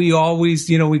why we always,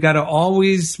 we got to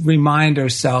always remind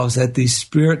ourselves that the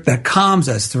spirit that calms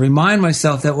us, to remind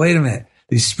myself that, wait a minute,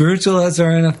 these spiritual laws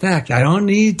are in effect. I don't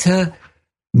need to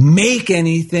make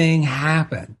anything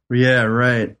happen. Yeah,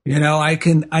 right. You know, I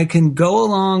can go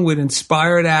along with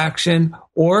inspired action,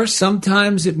 or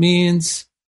sometimes it means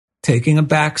taking a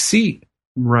back seat.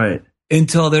 Right.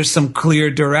 Until there's some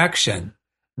clear direction.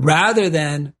 Rather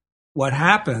than what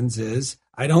happens is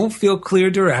I don't feel clear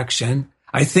direction.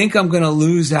 I think I'm going to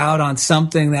lose out on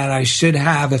something that I should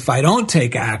have if I don't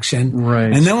take action.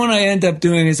 Right. And then what I end up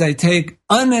doing is I take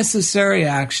unnecessary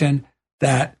action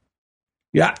that,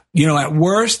 yeah, you know, at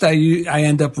worst I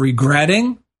end up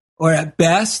regretting, or at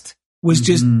best was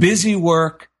just busy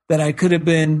work that I could have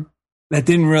been, that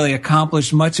didn't really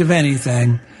accomplish much of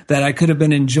anything, that I could have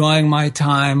been enjoying my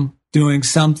time doing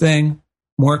something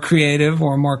more creative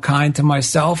or more kind to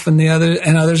myself and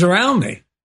others around me.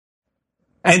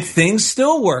 And things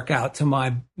still work out to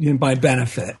my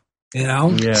benefit, you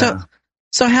know? Yeah.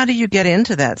 So how do you get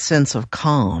into that sense of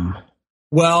calm?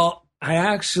 Well,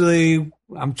 I'm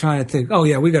trying to think. Oh,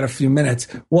 yeah, we got a few minutes.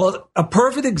 Well, a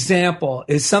perfect example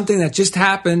is something that just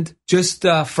happened just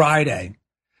Friday.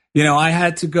 You know, I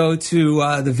had to go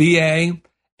to the VA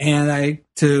and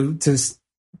to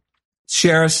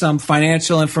share some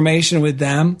financial information with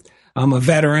them. I'm a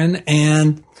veteran.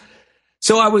 And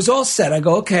so I was all set. I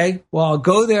go, okay, well, I'll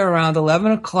go there around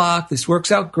 11 o'clock. This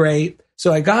works out great.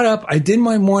 So I got up. I did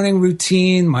my morning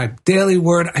routine, my daily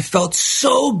word. I felt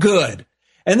so good.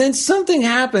 And then something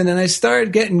happened and I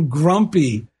started getting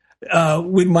grumpy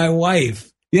with my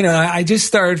wife. You know, I just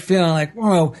started feeling like,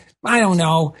 well, I don't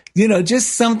know, you know,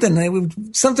 just something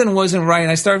wasn't right.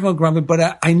 And I started feeling grumpy,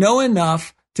 but I know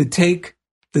enough to take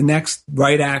the next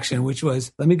right action, which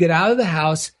was, let me get out of the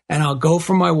house and I'll go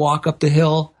for my walk up the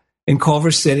hill in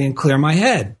Culver City and clear my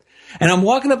head. And I'm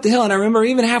walking up the hill, and I remember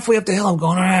even halfway up the hill, I'm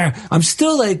going, I'm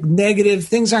still like negative.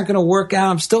 Things aren't going to work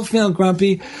out. I'm still feeling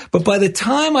grumpy. But by the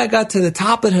time I got to the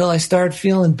top of the hill, I started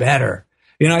feeling better.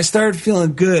 You know, I started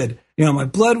feeling good. You know, my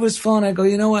blood was flowing. I go,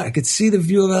 you know what? I could see the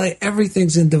view of LA.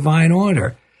 Everything's in divine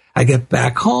order. I get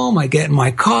back home. I get in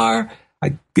my car.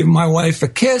 I give my wife a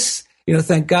kiss. You know,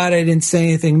 thank God I didn't say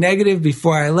anything negative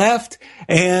before I left.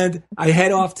 And I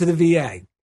head off to the VA.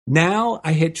 Now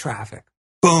I hit traffic.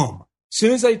 Boom. As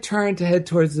soon as I turn to head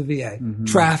towards the VA,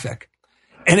 traffic.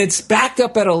 And it's backed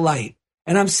up at a light.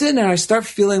 And I'm sitting there, I start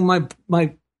feeling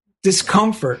my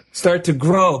discomfort start to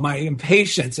grow, my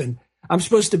impatience. And I'm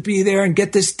supposed to be there and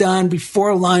get this done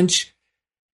before lunch.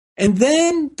 And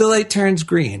then the light turns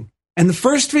green. And the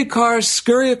first three cars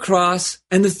scurry across,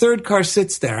 and the third car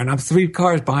sits there. And I'm 3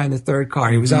 cars behind the third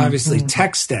car. He was obviously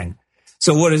texting.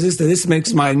 So what is this? This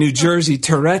makes my New Jersey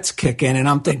Tourette's kick in, and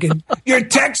I'm thinking, you're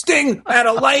texting at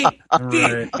a light,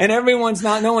 right. And no one's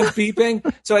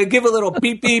beeping. So I give a little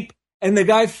beep, beep, and the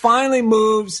guy finally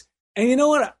moves. And you know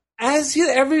what? As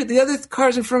the other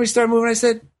cars in front of me started moving, I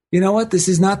said, you know what? This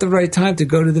is not the right time to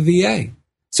go to the VA.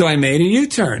 So I made a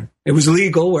U-turn. It was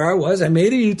legal where I was. I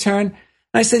made a U-turn.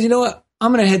 And I said, you know what?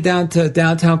 I'm going to head down to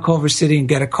downtown Culver City and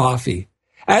get a coffee.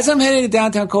 As I'm heading to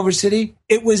downtown Culver City,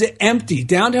 it was empty.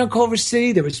 Downtown Culver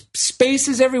City, there was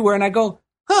spaces everywhere. And I go,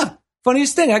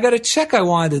 funniest thing, I got a check I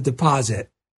wanted to deposit.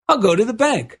 I'll go to the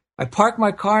bank. I park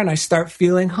my car and I start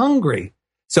feeling hungry.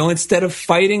 So instead of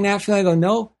fighting that feeling, I go,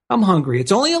 no, I'm hungry.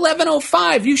 It's only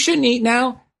 11:05. You shouldn't eat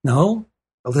now. No,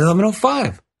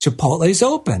 11:05. Chipotle's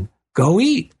open. Go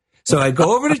eat. So I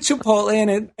go over to Chipotle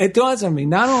and it dawns on me.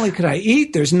 Not only could I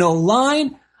eat, there's no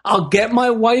line. I'll get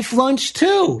my wife lunch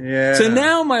too. Yeah. So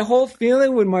now my whole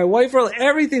feeling with my wife,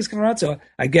 everything's coming out. So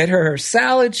I get her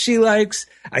salad she likes.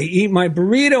 I eat my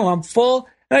burrito. I'm full.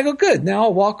 And I go, good. Now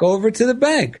I'll walk over to the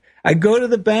bank. I go to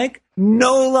the bank.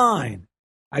 No line.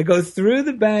 I go through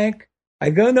the bank.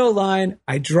 I go no line.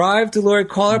 I drive to Lori,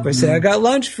 call her up. I say, I got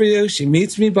lunch for you. She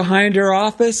meets me behind her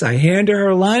office. I hand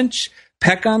her lunch,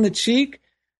 peck on the cheek.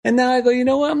 And now I go, you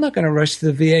know what? I'm not going to rush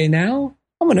to the VA now.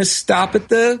 I'm going to stop at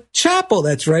the chapel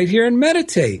that's right here and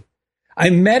meditate.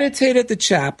 I meditate at the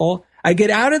chapel. I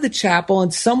get out of the chapel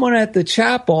and someone at the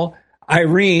chapel,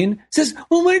 Irene, says,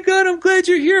 oh my God, I'm glad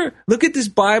you're here. Look at this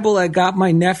Bible I got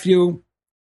my nephew.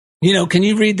 You know, can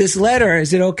you read this letter?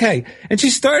 Is it okay? And she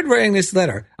started writing this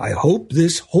letter. I hope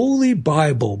this holy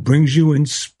Bible brings you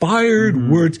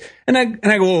inspired words. And I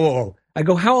go, whoa. I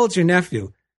go, how old's your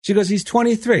nephew? She goes, he's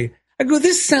 23. I go,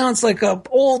 this sounds like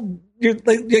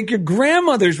like your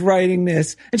grandmother's writing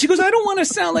this. And she goes, I don't want to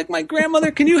sound like my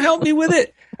grandmother. Can you help me with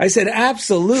it? I said,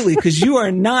 absolutely, because you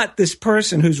are not this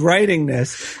person who's writing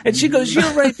this. And she goes,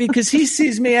 you're right, because he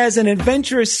sees me as an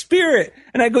adventurous spirit.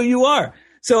 And I go, you are.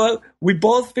 So we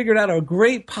both figured out a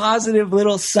great positive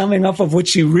little summing up of what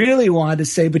she really wanted to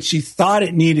say, but she thought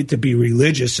it needed to be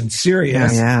religious and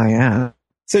serious. Yeah.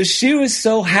 So she was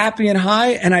so happy and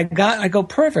high, and I go,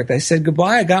 perfect. I said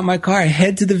goodbye. I got my car. I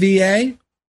head to the VA.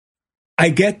 I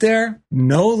get there,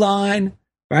 no line,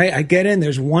 right? I get in,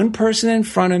 there's one person in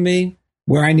front of me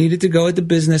where I needed to go at the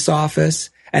business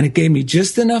office, and it gave me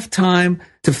just enough time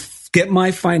to get my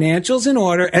financials in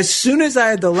order. As soon as I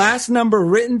had the last number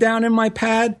written down in my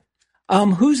pad,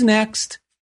 who's next?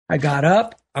 I got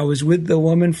up. I was with the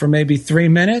woman for maybe 3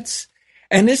 minutes.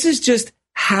 And this is just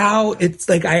how it's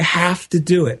like I have to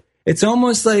do it. It's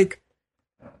almost like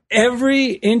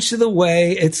every inch of the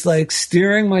way, it's like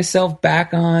steering myself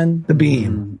back on the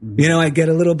beam. You know, I get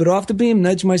a little bit off the beam,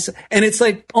 nudge myself. And it's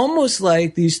like almost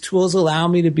like these tools allow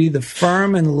me to be the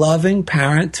firm and loving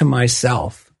parent to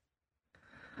myself.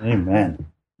 Amen.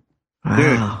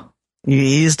 Wow. You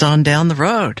eased on down the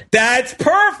road. That's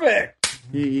perfect.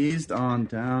 You eased on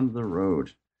down the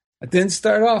road. I didn't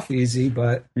start off easy,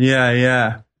 but...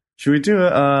 Yeah. Should we do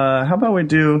how about we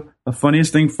do a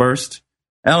funniest thing first?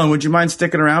 Ellen, would you mind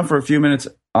sticking around for a few minutes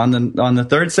on the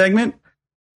third segment?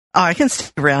 Oh, I can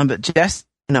stick around, but just,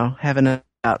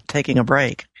 taking a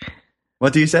break.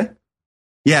 What do you say?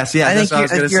 Yes, I that's think what I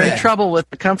was going to say. You're in trouble with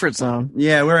the comfort zone.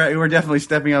 Yeah, we're definitely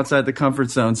stepping outside the comfort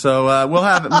zone. So we'll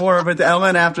have more of it,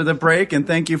 Ellen, after the break. And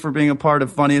thank you for being a part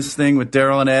of Funniest Thing with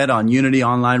Daryl and Ed on Unity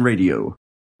Online Radio.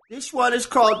 This one is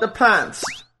called The Pants.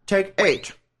 Take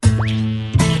 8.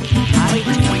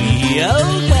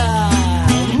 Yoga.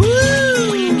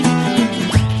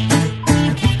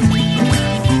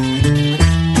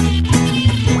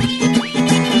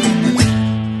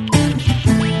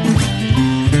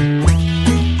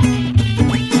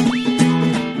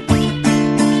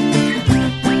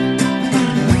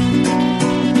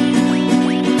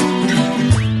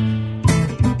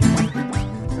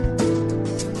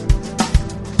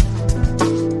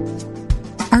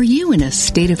 Are you in a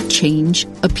state of change,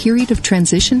 a period of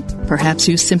transition? Perhaps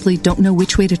you simply don't know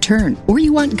which way to turn, or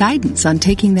you want guidance on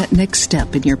taking that next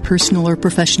step in your personal or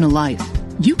professional life.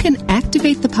 You can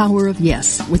activate the power of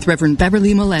yes with Reverend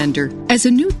Beverly Melander. As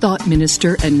a New Thought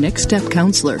minister and Next Step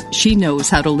counselor, she knows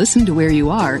how to listen to where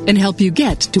you are and help you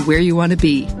get to where you want to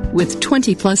be. With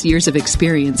 20 plus years of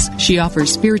experience, she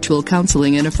offers spiritual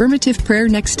counseling and affirmative prayer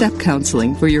Next Step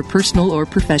counseling for your personal or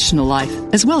professional life,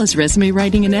 as well as resume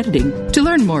writing and editing. To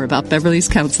learn more about Beverly's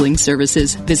counseling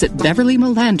services, visit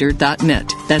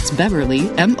BeverlyMolander.net. That's Beverly,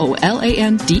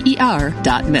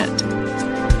 MOLANDER.net.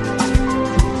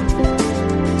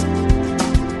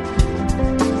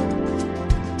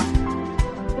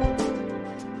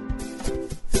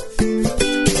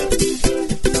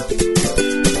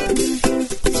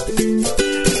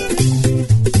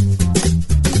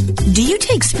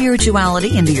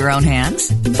 Spirituality into your own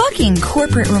hands? Bucking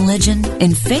corporate religion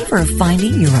in favor of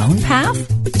finding your own path?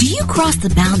 Do you cross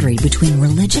the boundary between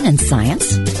religion and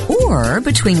science? Or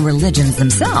between religions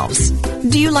themselves?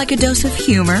 Do you like a dose of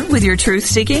humor with your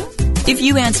truth-seeking? If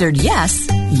you answered yes,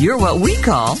 you're what we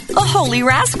call a holy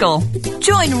rascal.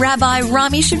 Join Rabbi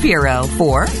Rami Shapiro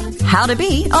for How to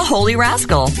Be a Holy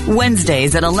Rascal,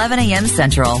 Wednesdays at 11 a.m.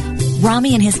 Central.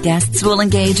 Rami and his guests will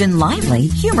engage in lively,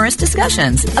 humorous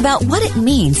discussions about what it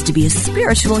means to be a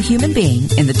spiritual human being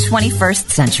in the 21st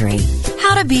century.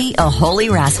 How to Be a Holy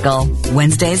Rascal,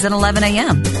 Wednesdays at 11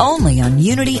 a.m., only on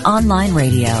Unity Online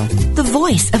Radio, the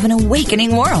voice of an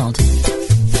awakening world.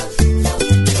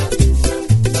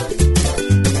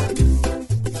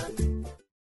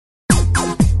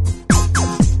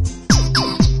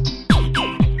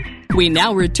 We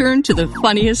now return to the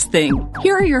funniest thing.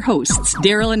 Here are your hosts,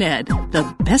 Daryl and Ed,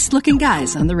 the best-looking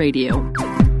guys on the radio.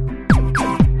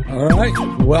 All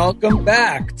right, welcome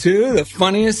back to the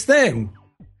funniest thing,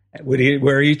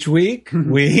 where each week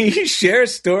we share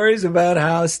stories about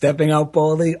how stepping out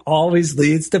boldly always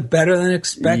leads to better than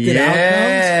expected outcomes.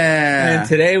 And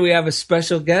today we have a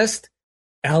special guest,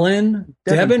 Ellen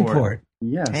Davenport.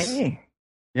 Yes. Hey.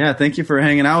 Yeah, thank you for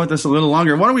hanging out with us a little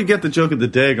longer. Why don't we get the joke of the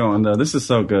day going, though? This is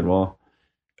so good, Wall.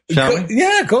 Shall we?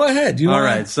 Yeah, go ahead. All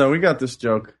right, so we got this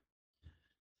joke.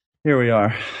 Here we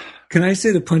are. Can I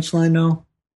say the punchline now?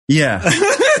 Yeah.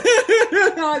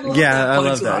 I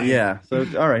love that. Yeah. So,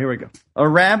 all right, here we go. A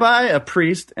rabbi, a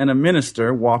priest, and a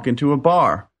minister walk into a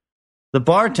bar. The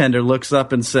bartender looks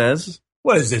up and says,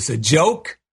 "What is this, a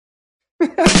joke?"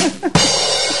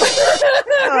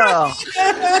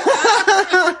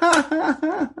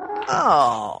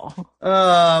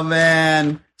 Oh,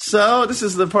 man. So this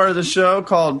is the part of the show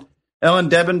called Ellen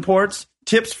Davenport's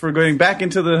tips for going back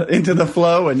into the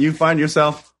flow when you find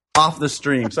yourself off the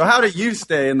stream. So how do you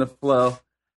stay in the flow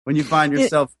when you find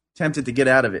yourself tempted to get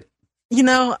out of it? You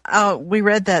know, we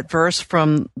read that verse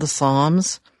from the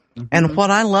Psalms, and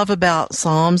what I love about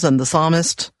Psalms and the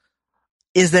psalmist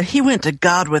is that he went to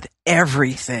God with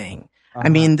everything. I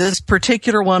mean, this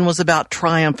particular one was about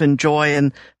triumph and joy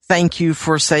and thank you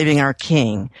for saving our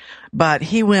king. But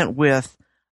he went with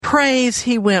praise.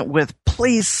 He went with,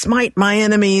 please smite my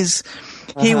enemies.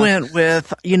 He went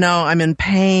with, I'm in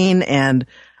pain, and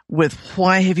with,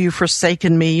 why have you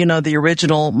forsaken me? The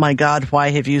original, my God,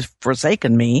 why have you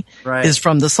forsaken me, is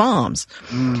from the Psalms.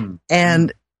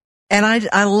 And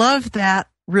I love that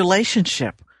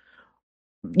relationship.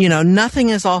 Nothing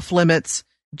is off limits.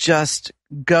 Just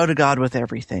go to God with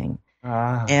everything.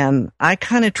 And I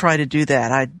kind of try to do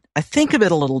that. I think of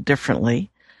it a little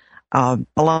differently. A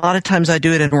lot of times I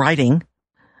do it in writing,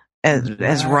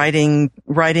 as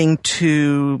writing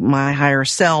to my higher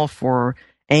self or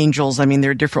angels. I mean,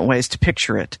 there are different ways to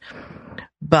picture it,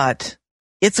 but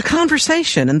it's a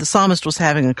conversation, and the psalmist was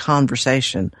having a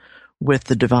conversation with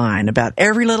the divine about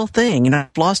every little thing.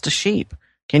 I've lost a sheep.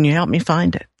 Can you help me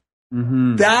find it?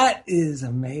 Mm-hmm. That is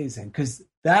amazing, because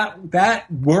that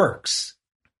works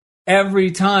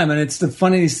every time. And it's the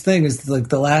funniest thing, is like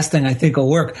the last thing I think will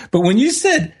work. But when you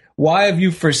said, why have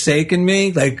you forsaken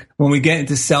me? Like when we get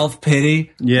into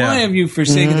self-pity, why have you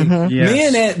forsaken me?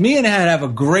 Yes. Me and Ed have a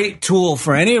great tool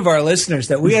for any of our listeners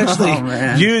that we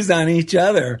actually use on each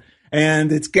other.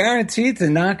 And it's guaranteed to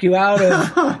knock you out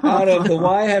of the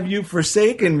why have you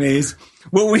forsaken me's.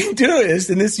 What we do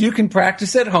is, and this you can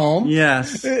practice at home.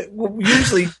 Yes. We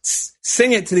usually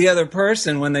sing it to the other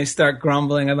person when they start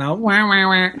grumbling about wah, wah,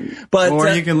 wah. But, or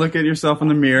you can look at yourself in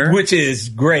the mirror. Which is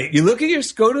great. You look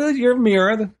at go to your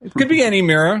mirror. It could be any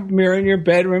mirror in your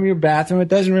bedroom, your bathroom. It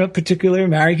doesn't really particularly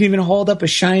matter. You can even hold up a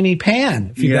shiny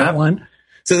pan if you got one.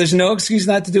 So there's no excuse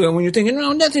not to do it when you're thinking,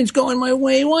 no, nothing's going my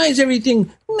way. Why is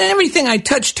everything I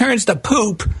touch turns to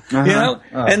poop?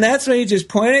 And that's when you just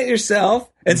point at yourself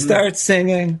and start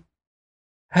singing,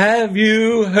 have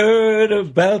you heard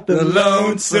about the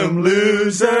lonesome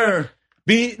loser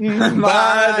beaten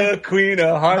by the queen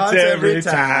of hearts every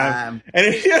time? And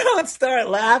if you don't start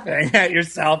laughing at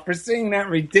yourself for singing that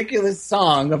ridiculous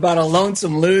song about a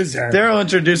lonesome loser. Daryl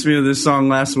introduced me to this song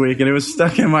last week, and it was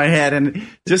stuck in my head, and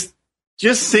just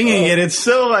singing it, it's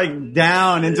so like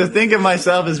down, and to think of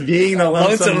myself as being the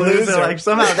lonesome loser, like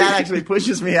somehow that actually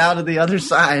pushes me out of the other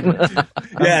side.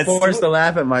 I'm forced to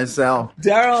laugh at myself.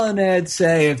 Daryl and Ed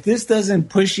say, if this doesn't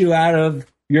push you out of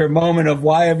your moment of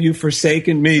why have you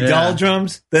forsaken me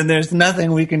doldrums, then there's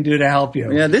nothing we can do to help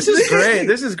you. Yeah, this is great.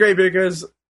 This is great because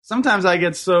sometimes I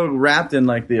get so wrapped in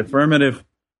like the affirmative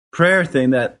prayer thing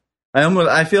that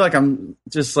I feel like I'm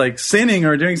just like sinning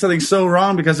or doing something so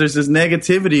wrong because there's this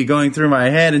negativity going through my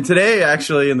head. And today,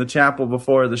 actually, in the chapel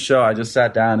before the show, I just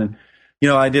sat down and,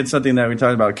 I did something that we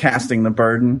talked about, casting the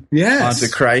burden onto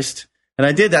Christ. And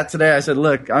I did that today. I said,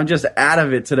 look, I'm just out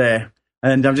of it today.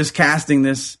 And I'm just casting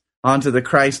this onto the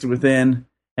Christ within.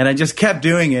 And I just kept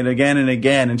doing it again and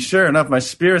again. And sure enough, my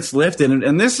spirit's lifted.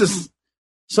 And this is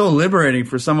so liberating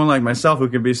for someone like myself who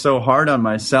can be so hard on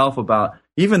myself about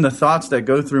even the thoughts that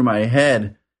go through my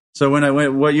head. So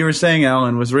what you were saying,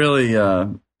 Alan, was really,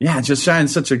 just shining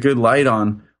such a good light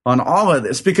on all of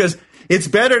this, because it's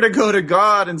better to go to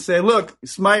God and say, look,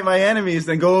 smite my enemies,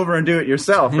 than go over and do it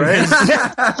yourself, right?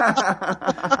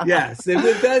 Yes,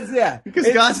 it does, Because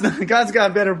God's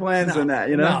got better plans than that,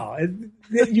 No,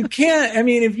 you can't. I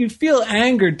mean, if you feel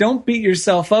anger, don't beat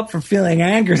yourself up for feeling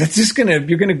anger. That's just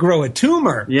you're gonna grow a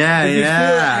tumor. Yeah, if you feel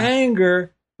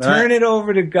anger, turn it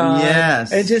over to God.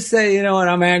 Yes. And just say, you know what,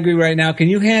 I'm angry right now. Can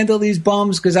you handle these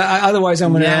bums? Because otherwise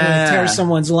I'm going to tear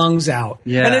someone's lungs out.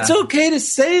 Yeah. And it's okay to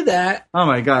say that. Oh,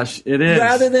 my gosh, it is.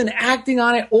 Rather than acting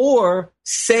on it or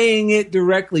saying it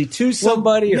directly to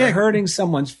somebody or hurting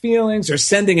someone's feelings or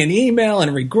sending an email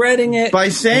and regretting it. By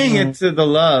saying it to the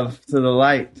love, to the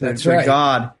light, to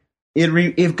God,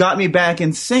 it got me back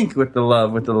in sync with the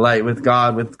love, with the light, with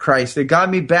God, with Christ. It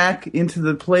got me back into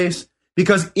the place.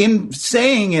 Because in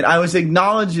saying it, I was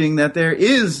acknowledging that there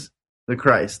is the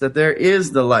Christ, that there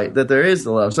is the light, that there is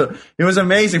the love. So it was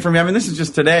amazing for me. I mean, this is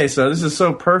just today, so this is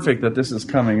so perfect that this is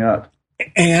coming up.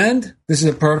 And this is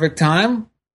a perfect time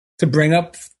to bring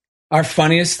up our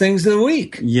funniest things of the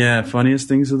week. Yeah, funniest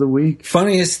things of the week.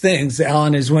 Funniest things,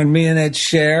 Ellen, is when me and Ed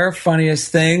share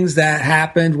funniest things that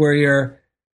happened where you're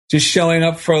just showing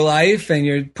up for life and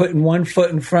you're putting one foot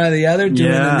in front of the other,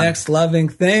 doing the next loving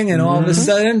thing, and all of a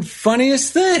sudden,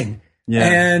 funniest thing. Yeah.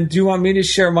 And do you want me to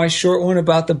share my short one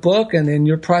about the book and then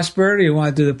your prosperity? You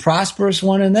want to do the prosperous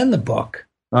one and then the book?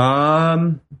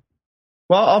 Well,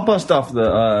 I'll bust off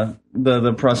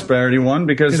the prosperity one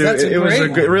because it was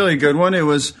a really good one. It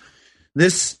was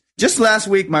just last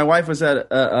week. My wife was at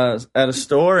a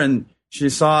store and she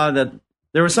saw that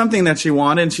there was something that she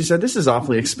wanted, and she said, this is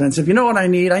awfully expensive. You know what I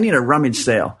need? I need a rummage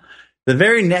sale. The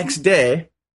very next day,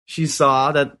 she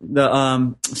saw that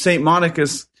the St.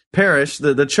 Monica's parish,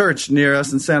 the church near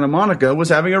us in Santa Monica, was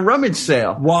having a rummage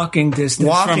sale. Walking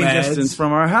distance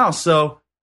from our house. So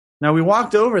now we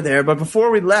walked over there, but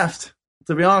before we left,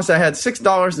 to be honest, I had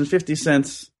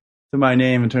 $6.50 to my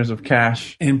name in terms of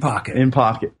cash. In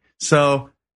pocket. So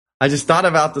I just thought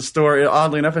about the story.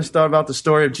 Oddly enough, I thought about the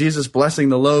story of Jesus blessing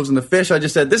the loaves and the fish. I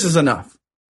just said, this is enough.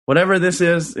 Whatever this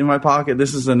is in my pocket,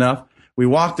 this is enough. We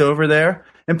walked over there.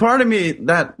 And part of me,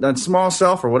 that small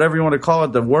self or whatever you want to call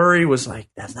it, the worry was like,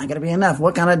 that's not going to be enough.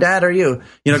 What kind of dad are you?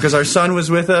 Because our son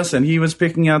was with us and he was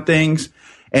picking out things.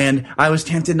 And I was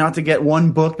tempted not to get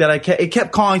one book that it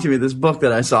kept calling to me, this book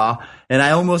that I saw. And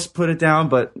I almost put it down,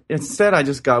 but instead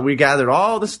we gathered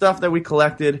all the stuff that we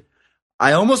collected.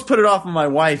 I almost put it off on my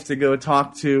wife to go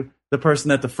talk to the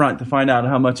person at the front to find out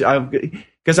how much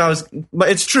but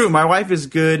it's true. My wife is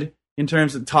good in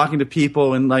terms of talking to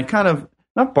people and like kind of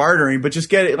not bartering, but just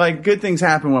get it. Like good things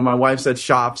happen when my wife's at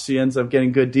shops. She ends up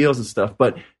getting good deals and stuff.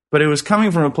 But it was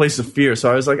coming from a place of fear.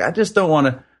 So I was like, I don't want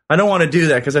to do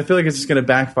that because I feel like it's just going to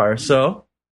backfire. So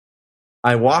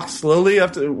I walked slowly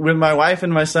with my wife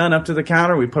and my son up to the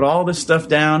counter. We put all this stuff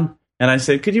down, and I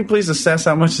said, could you please assess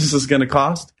how much this is going to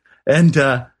cost? And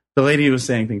the lady was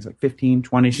saying things like $15,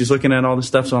 $20. She's looking at all this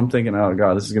stuff, so I'm thinking, oh,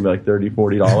 God, this is going to be like $30,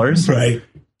 $40. Right.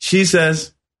 She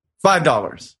says,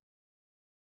 $5.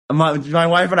 My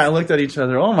wife and I looked at each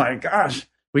other. Oh, my gosh.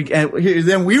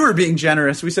 Then we were being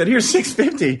generous. We said, here's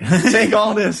 $6.50. Take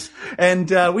all this. And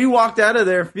we walked out of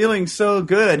there feeling so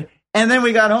good. And then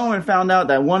we got home and found out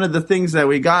that one of the things that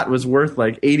we got was worth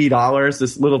like $80.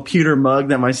 This little pewter mug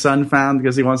that my son found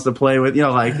because he wants to play with.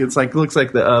 Looks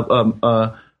like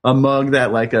a mug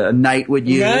that like a knight would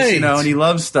use. Right. And he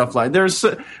loves stuff like.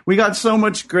 We got so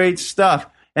much great stuff.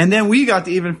 And then we got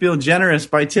to even feel generous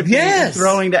by tipping and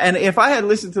throwing. And if I had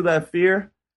listened to that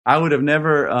fear, I would have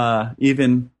never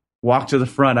even walked to the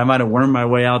front. I might have wormed my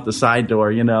way out the side door,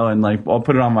 and like I'll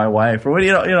put it on my wife or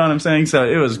you know what I'm saying. So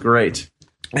it was great.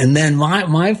 And then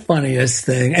my funniest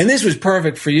thing, and this was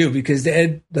perfect for you because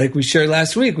Ed, like we shared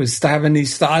last week, was having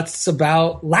these thoughts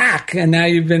about lack, and now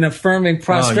you've been affirming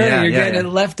prosperity. You're getting it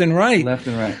left and right.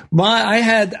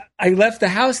 I left the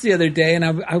house the other day,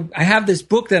 and I have this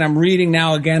book that I'm reading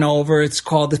now again over. It's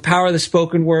called The Power of the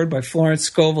Spoken Word by Florence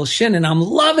Scovel Shinn, and I'm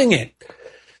loving it.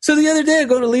 So the other day I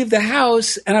go to leave the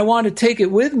house, and I wanted to take it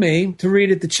with me to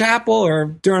read at the chapel or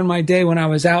during my day when I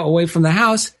was out away from the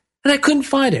house. And I couldn't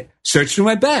find it. Search through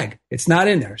my bag. It's not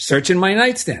in there. Search in my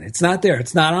nightstand. It's not there.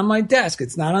 It's not on my desk.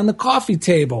 It's not on the coffee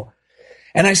table.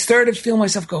 And I started feeling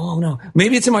myself go, oh no,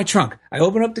 maybe it's in my trunk. I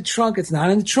open up the trunk. It's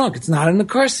not in the trunk. It's not in the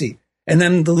car seat. And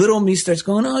then the little me starts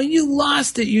going, oh, you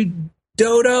lost it, you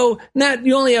dodo. Not,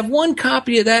 you only have one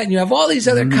copy of that and you have all these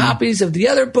other copies of the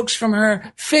other books from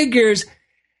her, figures.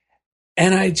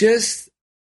 And I just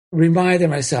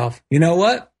reminded myself, you know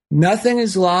what? Nothing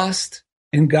is lost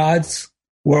in God's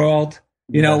world.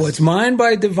 What's mine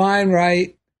by divine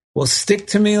right will stick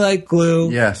to me like glue.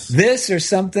 Yes. This or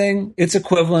something, its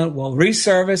equivalent, will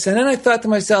resurface. And then I thought to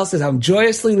myself, as I'm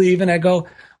joyously leaving, I go,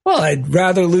 well, I'd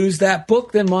rather lose that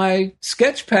book than my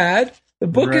sketch pad. The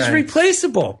book is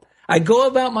replaceable. I go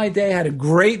about my day. I had a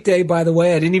great day, by the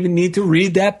way. I didn't even need to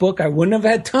read that book. I wouldn't have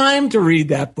had time to read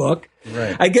that book.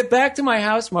 Right. I get back to my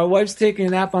house. My wife's taking a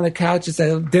nap on the couch. It's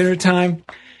at dinner time.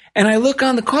 And I look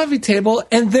on the coffee table,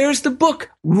 and there's the book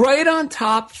right on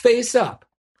top, face up.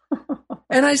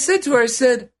 And I said to her,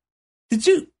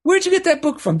 where'd you get that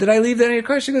book from? Did I leave that in your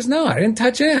car? She goes, no, I didn't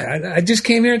touch it. I just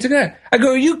came here and took it. I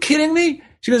go, are you kidding me?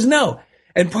 She goes, no.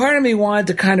 And part of me wanted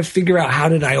to kind of figure out how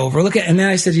did I overlook it. And then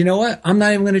I said, you know what? I'm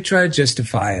not even going to try to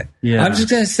justify it. Yeah. I'm just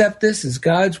going to accept this as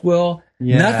God's will.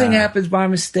 Yeah. Nothing happens by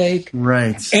mistake.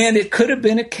 Right. And it could have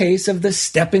been a case of the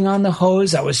stepping on the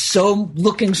hose. I was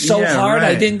looking so hard.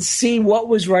 Right. I didn't see what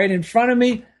was right in front of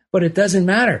me, but it doesn't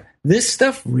matter. This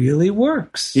stuff really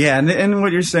works. Yeah. And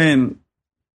what you're saying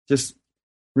just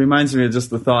reminds me of just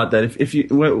the thought that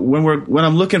when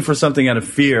I'm looking for something out of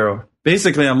fear,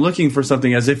 basically I'm looking for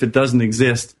something as if it doesn't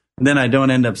exist. And then I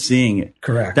don't end up seeing it.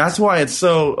 Correct. That's why it's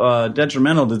so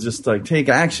detrimental to just like take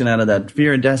action out of that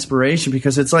fear and desperation,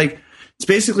 because it's like, it's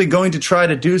basically going to try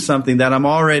to do something that I'm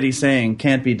already saying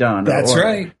can't be done. That's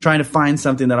right. Trying to find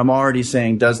something that I'm already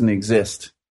saying doesn't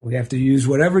exist. We have to use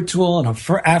whatever tool, an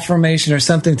affirmation or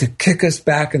something to kick us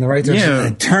back in the right direction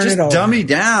and turn it over. Dummy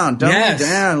down.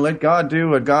 Let God do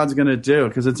what God's going to do,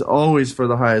 because it's always for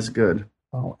the highest good.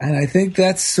 Oh, and I think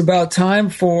that's about time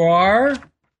for our...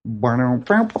 There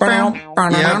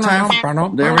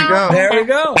we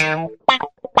go.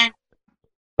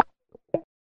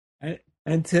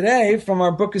 And today, from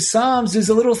our Book of Psalms, is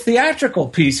a little theatrical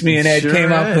piece me and Ed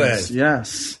came up with.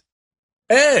 Yes.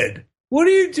 Ed, What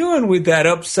are you doing with that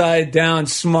upside-down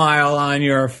smile on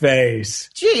your face?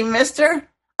 Gee, mister,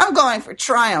 I'm going for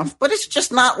triumph, but it's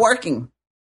just not working.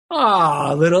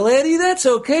 Ah, little Eddie, that's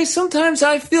okay. Sometimes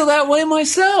I feel that way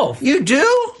myself. You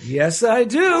do? Yes, I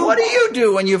do. What do you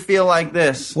do when you feel like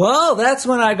this? Well, that's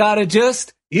when I gotta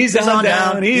just ease on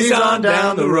down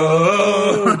the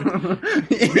road.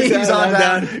 Ease on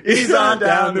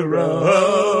down the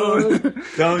road.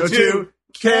 Don't you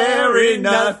carry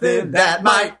nothing that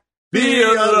might be a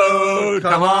load.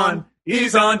 Come on.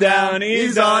 Ease on down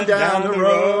the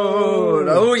road.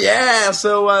 Oh, yeah.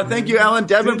 So thank you, Alan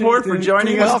Davenport, for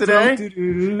joining us today.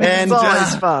 And it's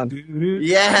always fun.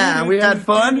 Yeah, we had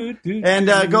fun. And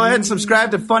go ahead and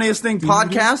subscribe to Funniest Thing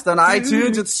Podcast on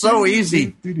iTunes. It's so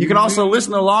easy. You can also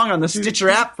listen along on the Stitcher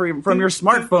app from your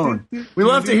smartphone. We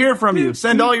love to hear from you.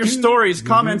 Send all your stories,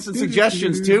 comments, and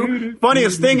suggestions to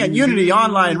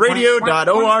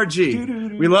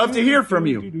funniestthing@unityonlineradio.org. We love to hear from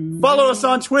you. Follow us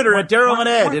on Twitter at Daryl and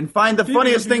Ed, and find the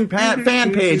Funniest Thing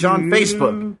fan page on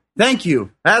Facebook. Thank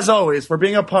you, as always, for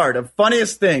being a part of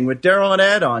Funniest Thing with Daryl and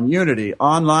Ed on Unity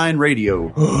Online Radio.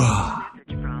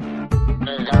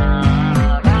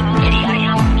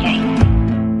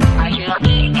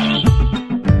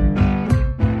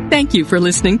 Thank you for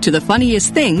listening to The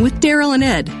Funniest Thing with Daryl and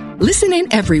Ed. Listen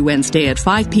in every Wednesday at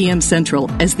 5 p.m. Central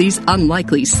as these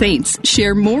unlikely saints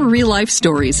share more real-life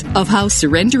stories of how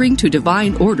surrendering to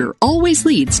divine order always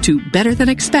leads to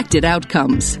better-than-expected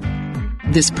outcomes.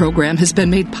 This program has been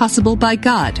made possible by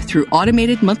God through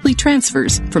automated monthly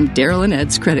transfers from Daryl and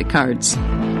Ed's credit cards.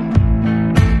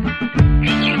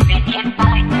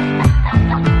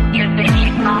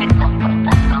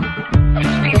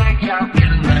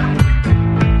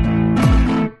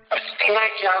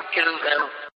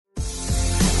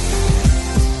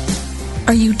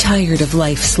 Are you tired of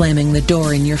life slamming the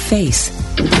door in your face?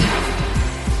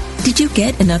 Did you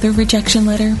get another rejection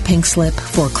letter, pink slip,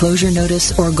 foreclosure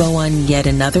notice, or go on yet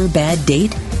another bad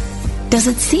date? Does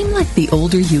it seem like the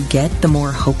older you get, the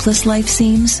more hopeless life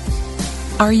seems?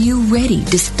 Are you ready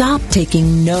to stop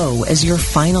taking no as your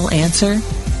final answer?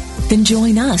 Then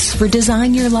join us for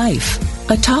Design Your Life,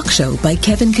 a talk show by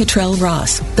Kevin Cottrell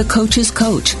Ross, the coach's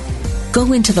coach.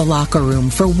 Go into the locker room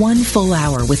for 1 full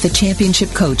hour with the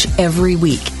championship coach every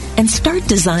week and start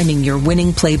designing your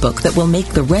winning playbook that will make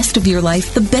the rest of your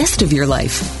life the best of your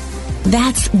life.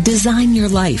 That's Design Your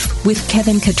Life with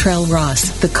Kevin Cottrell Ross,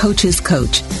 the coach's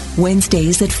coach,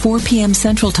 Wednesdays at 4 p.m.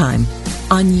 Central Time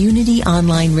on Unity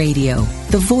Online Radio,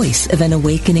 the voice of an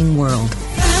awakening world.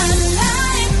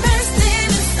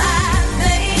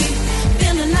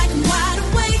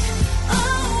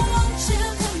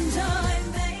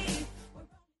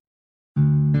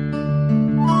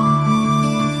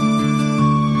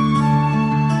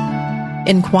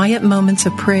 In quiet moments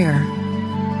of prayer,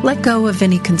 let go of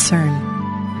any concern.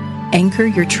 Anchor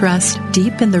your trust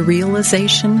deep in the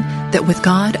realization that with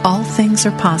God all things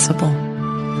are possible.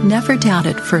 Never doubt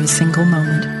it for a single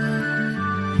moment.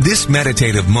 This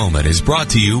meditative moment is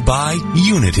brought to you by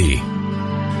Unity.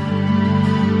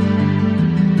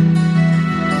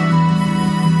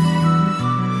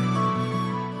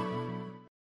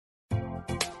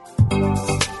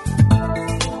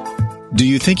 Do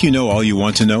you think you know all you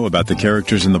want to know about the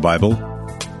characters in the Bible?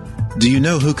 Do you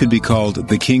know who could be called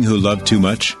the king who loved too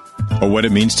much? Or what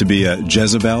it means to be a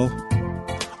Jezebel?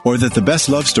 Or that the best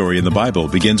love story in the Bible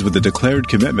begins with the declared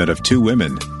commitment of 2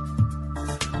 women?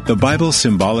 The Bible's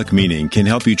symbolic meaning can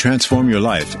help you transform your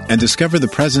life and discover the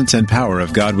presence and power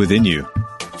of God within you.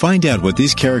 Find out what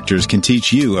these characters can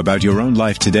teach you about your own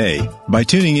life today by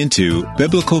tuning into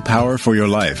Biblical Power for Your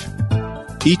Life.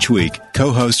 Each week,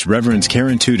 co-hosts Reverends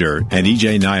Karen Tudor and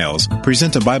E.J. Niles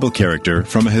present a Bible character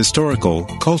from a historical,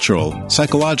 cultural,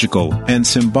 psychological, and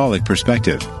symbolic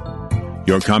perspective.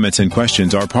 Your comments and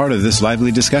questions are part of this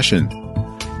lively discussion.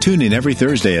 Tune in every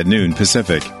Thursday at noon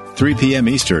Pacific, 3 p.m.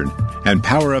 Eastern, and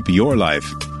power up your life,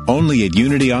 only at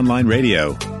Unity Online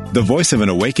Radio, the voice of an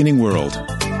awakening world.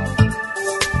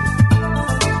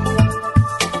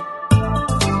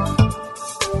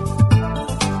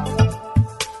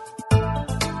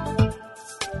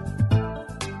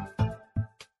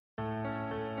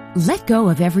 Let go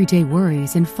of everyday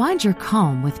worries and find your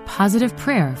calm with positive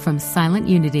prayer from Silent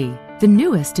Unity, the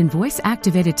newest in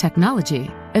voice-activated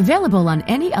technology, available on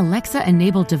any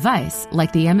Alexa-enabled device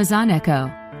like the Amazon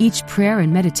Echo. Each prayer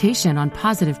and meditation on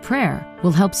positive prayer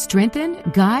will help strengthen,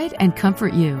 guide, and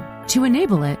comfort you. To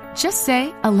enable it, just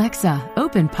say, "Alexa,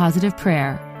 open positive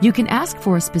prayer." You can ask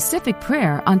for a specific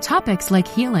prayer on topics like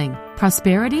healing,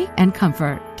 prosperity, and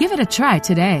comfort. Give it a try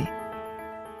today.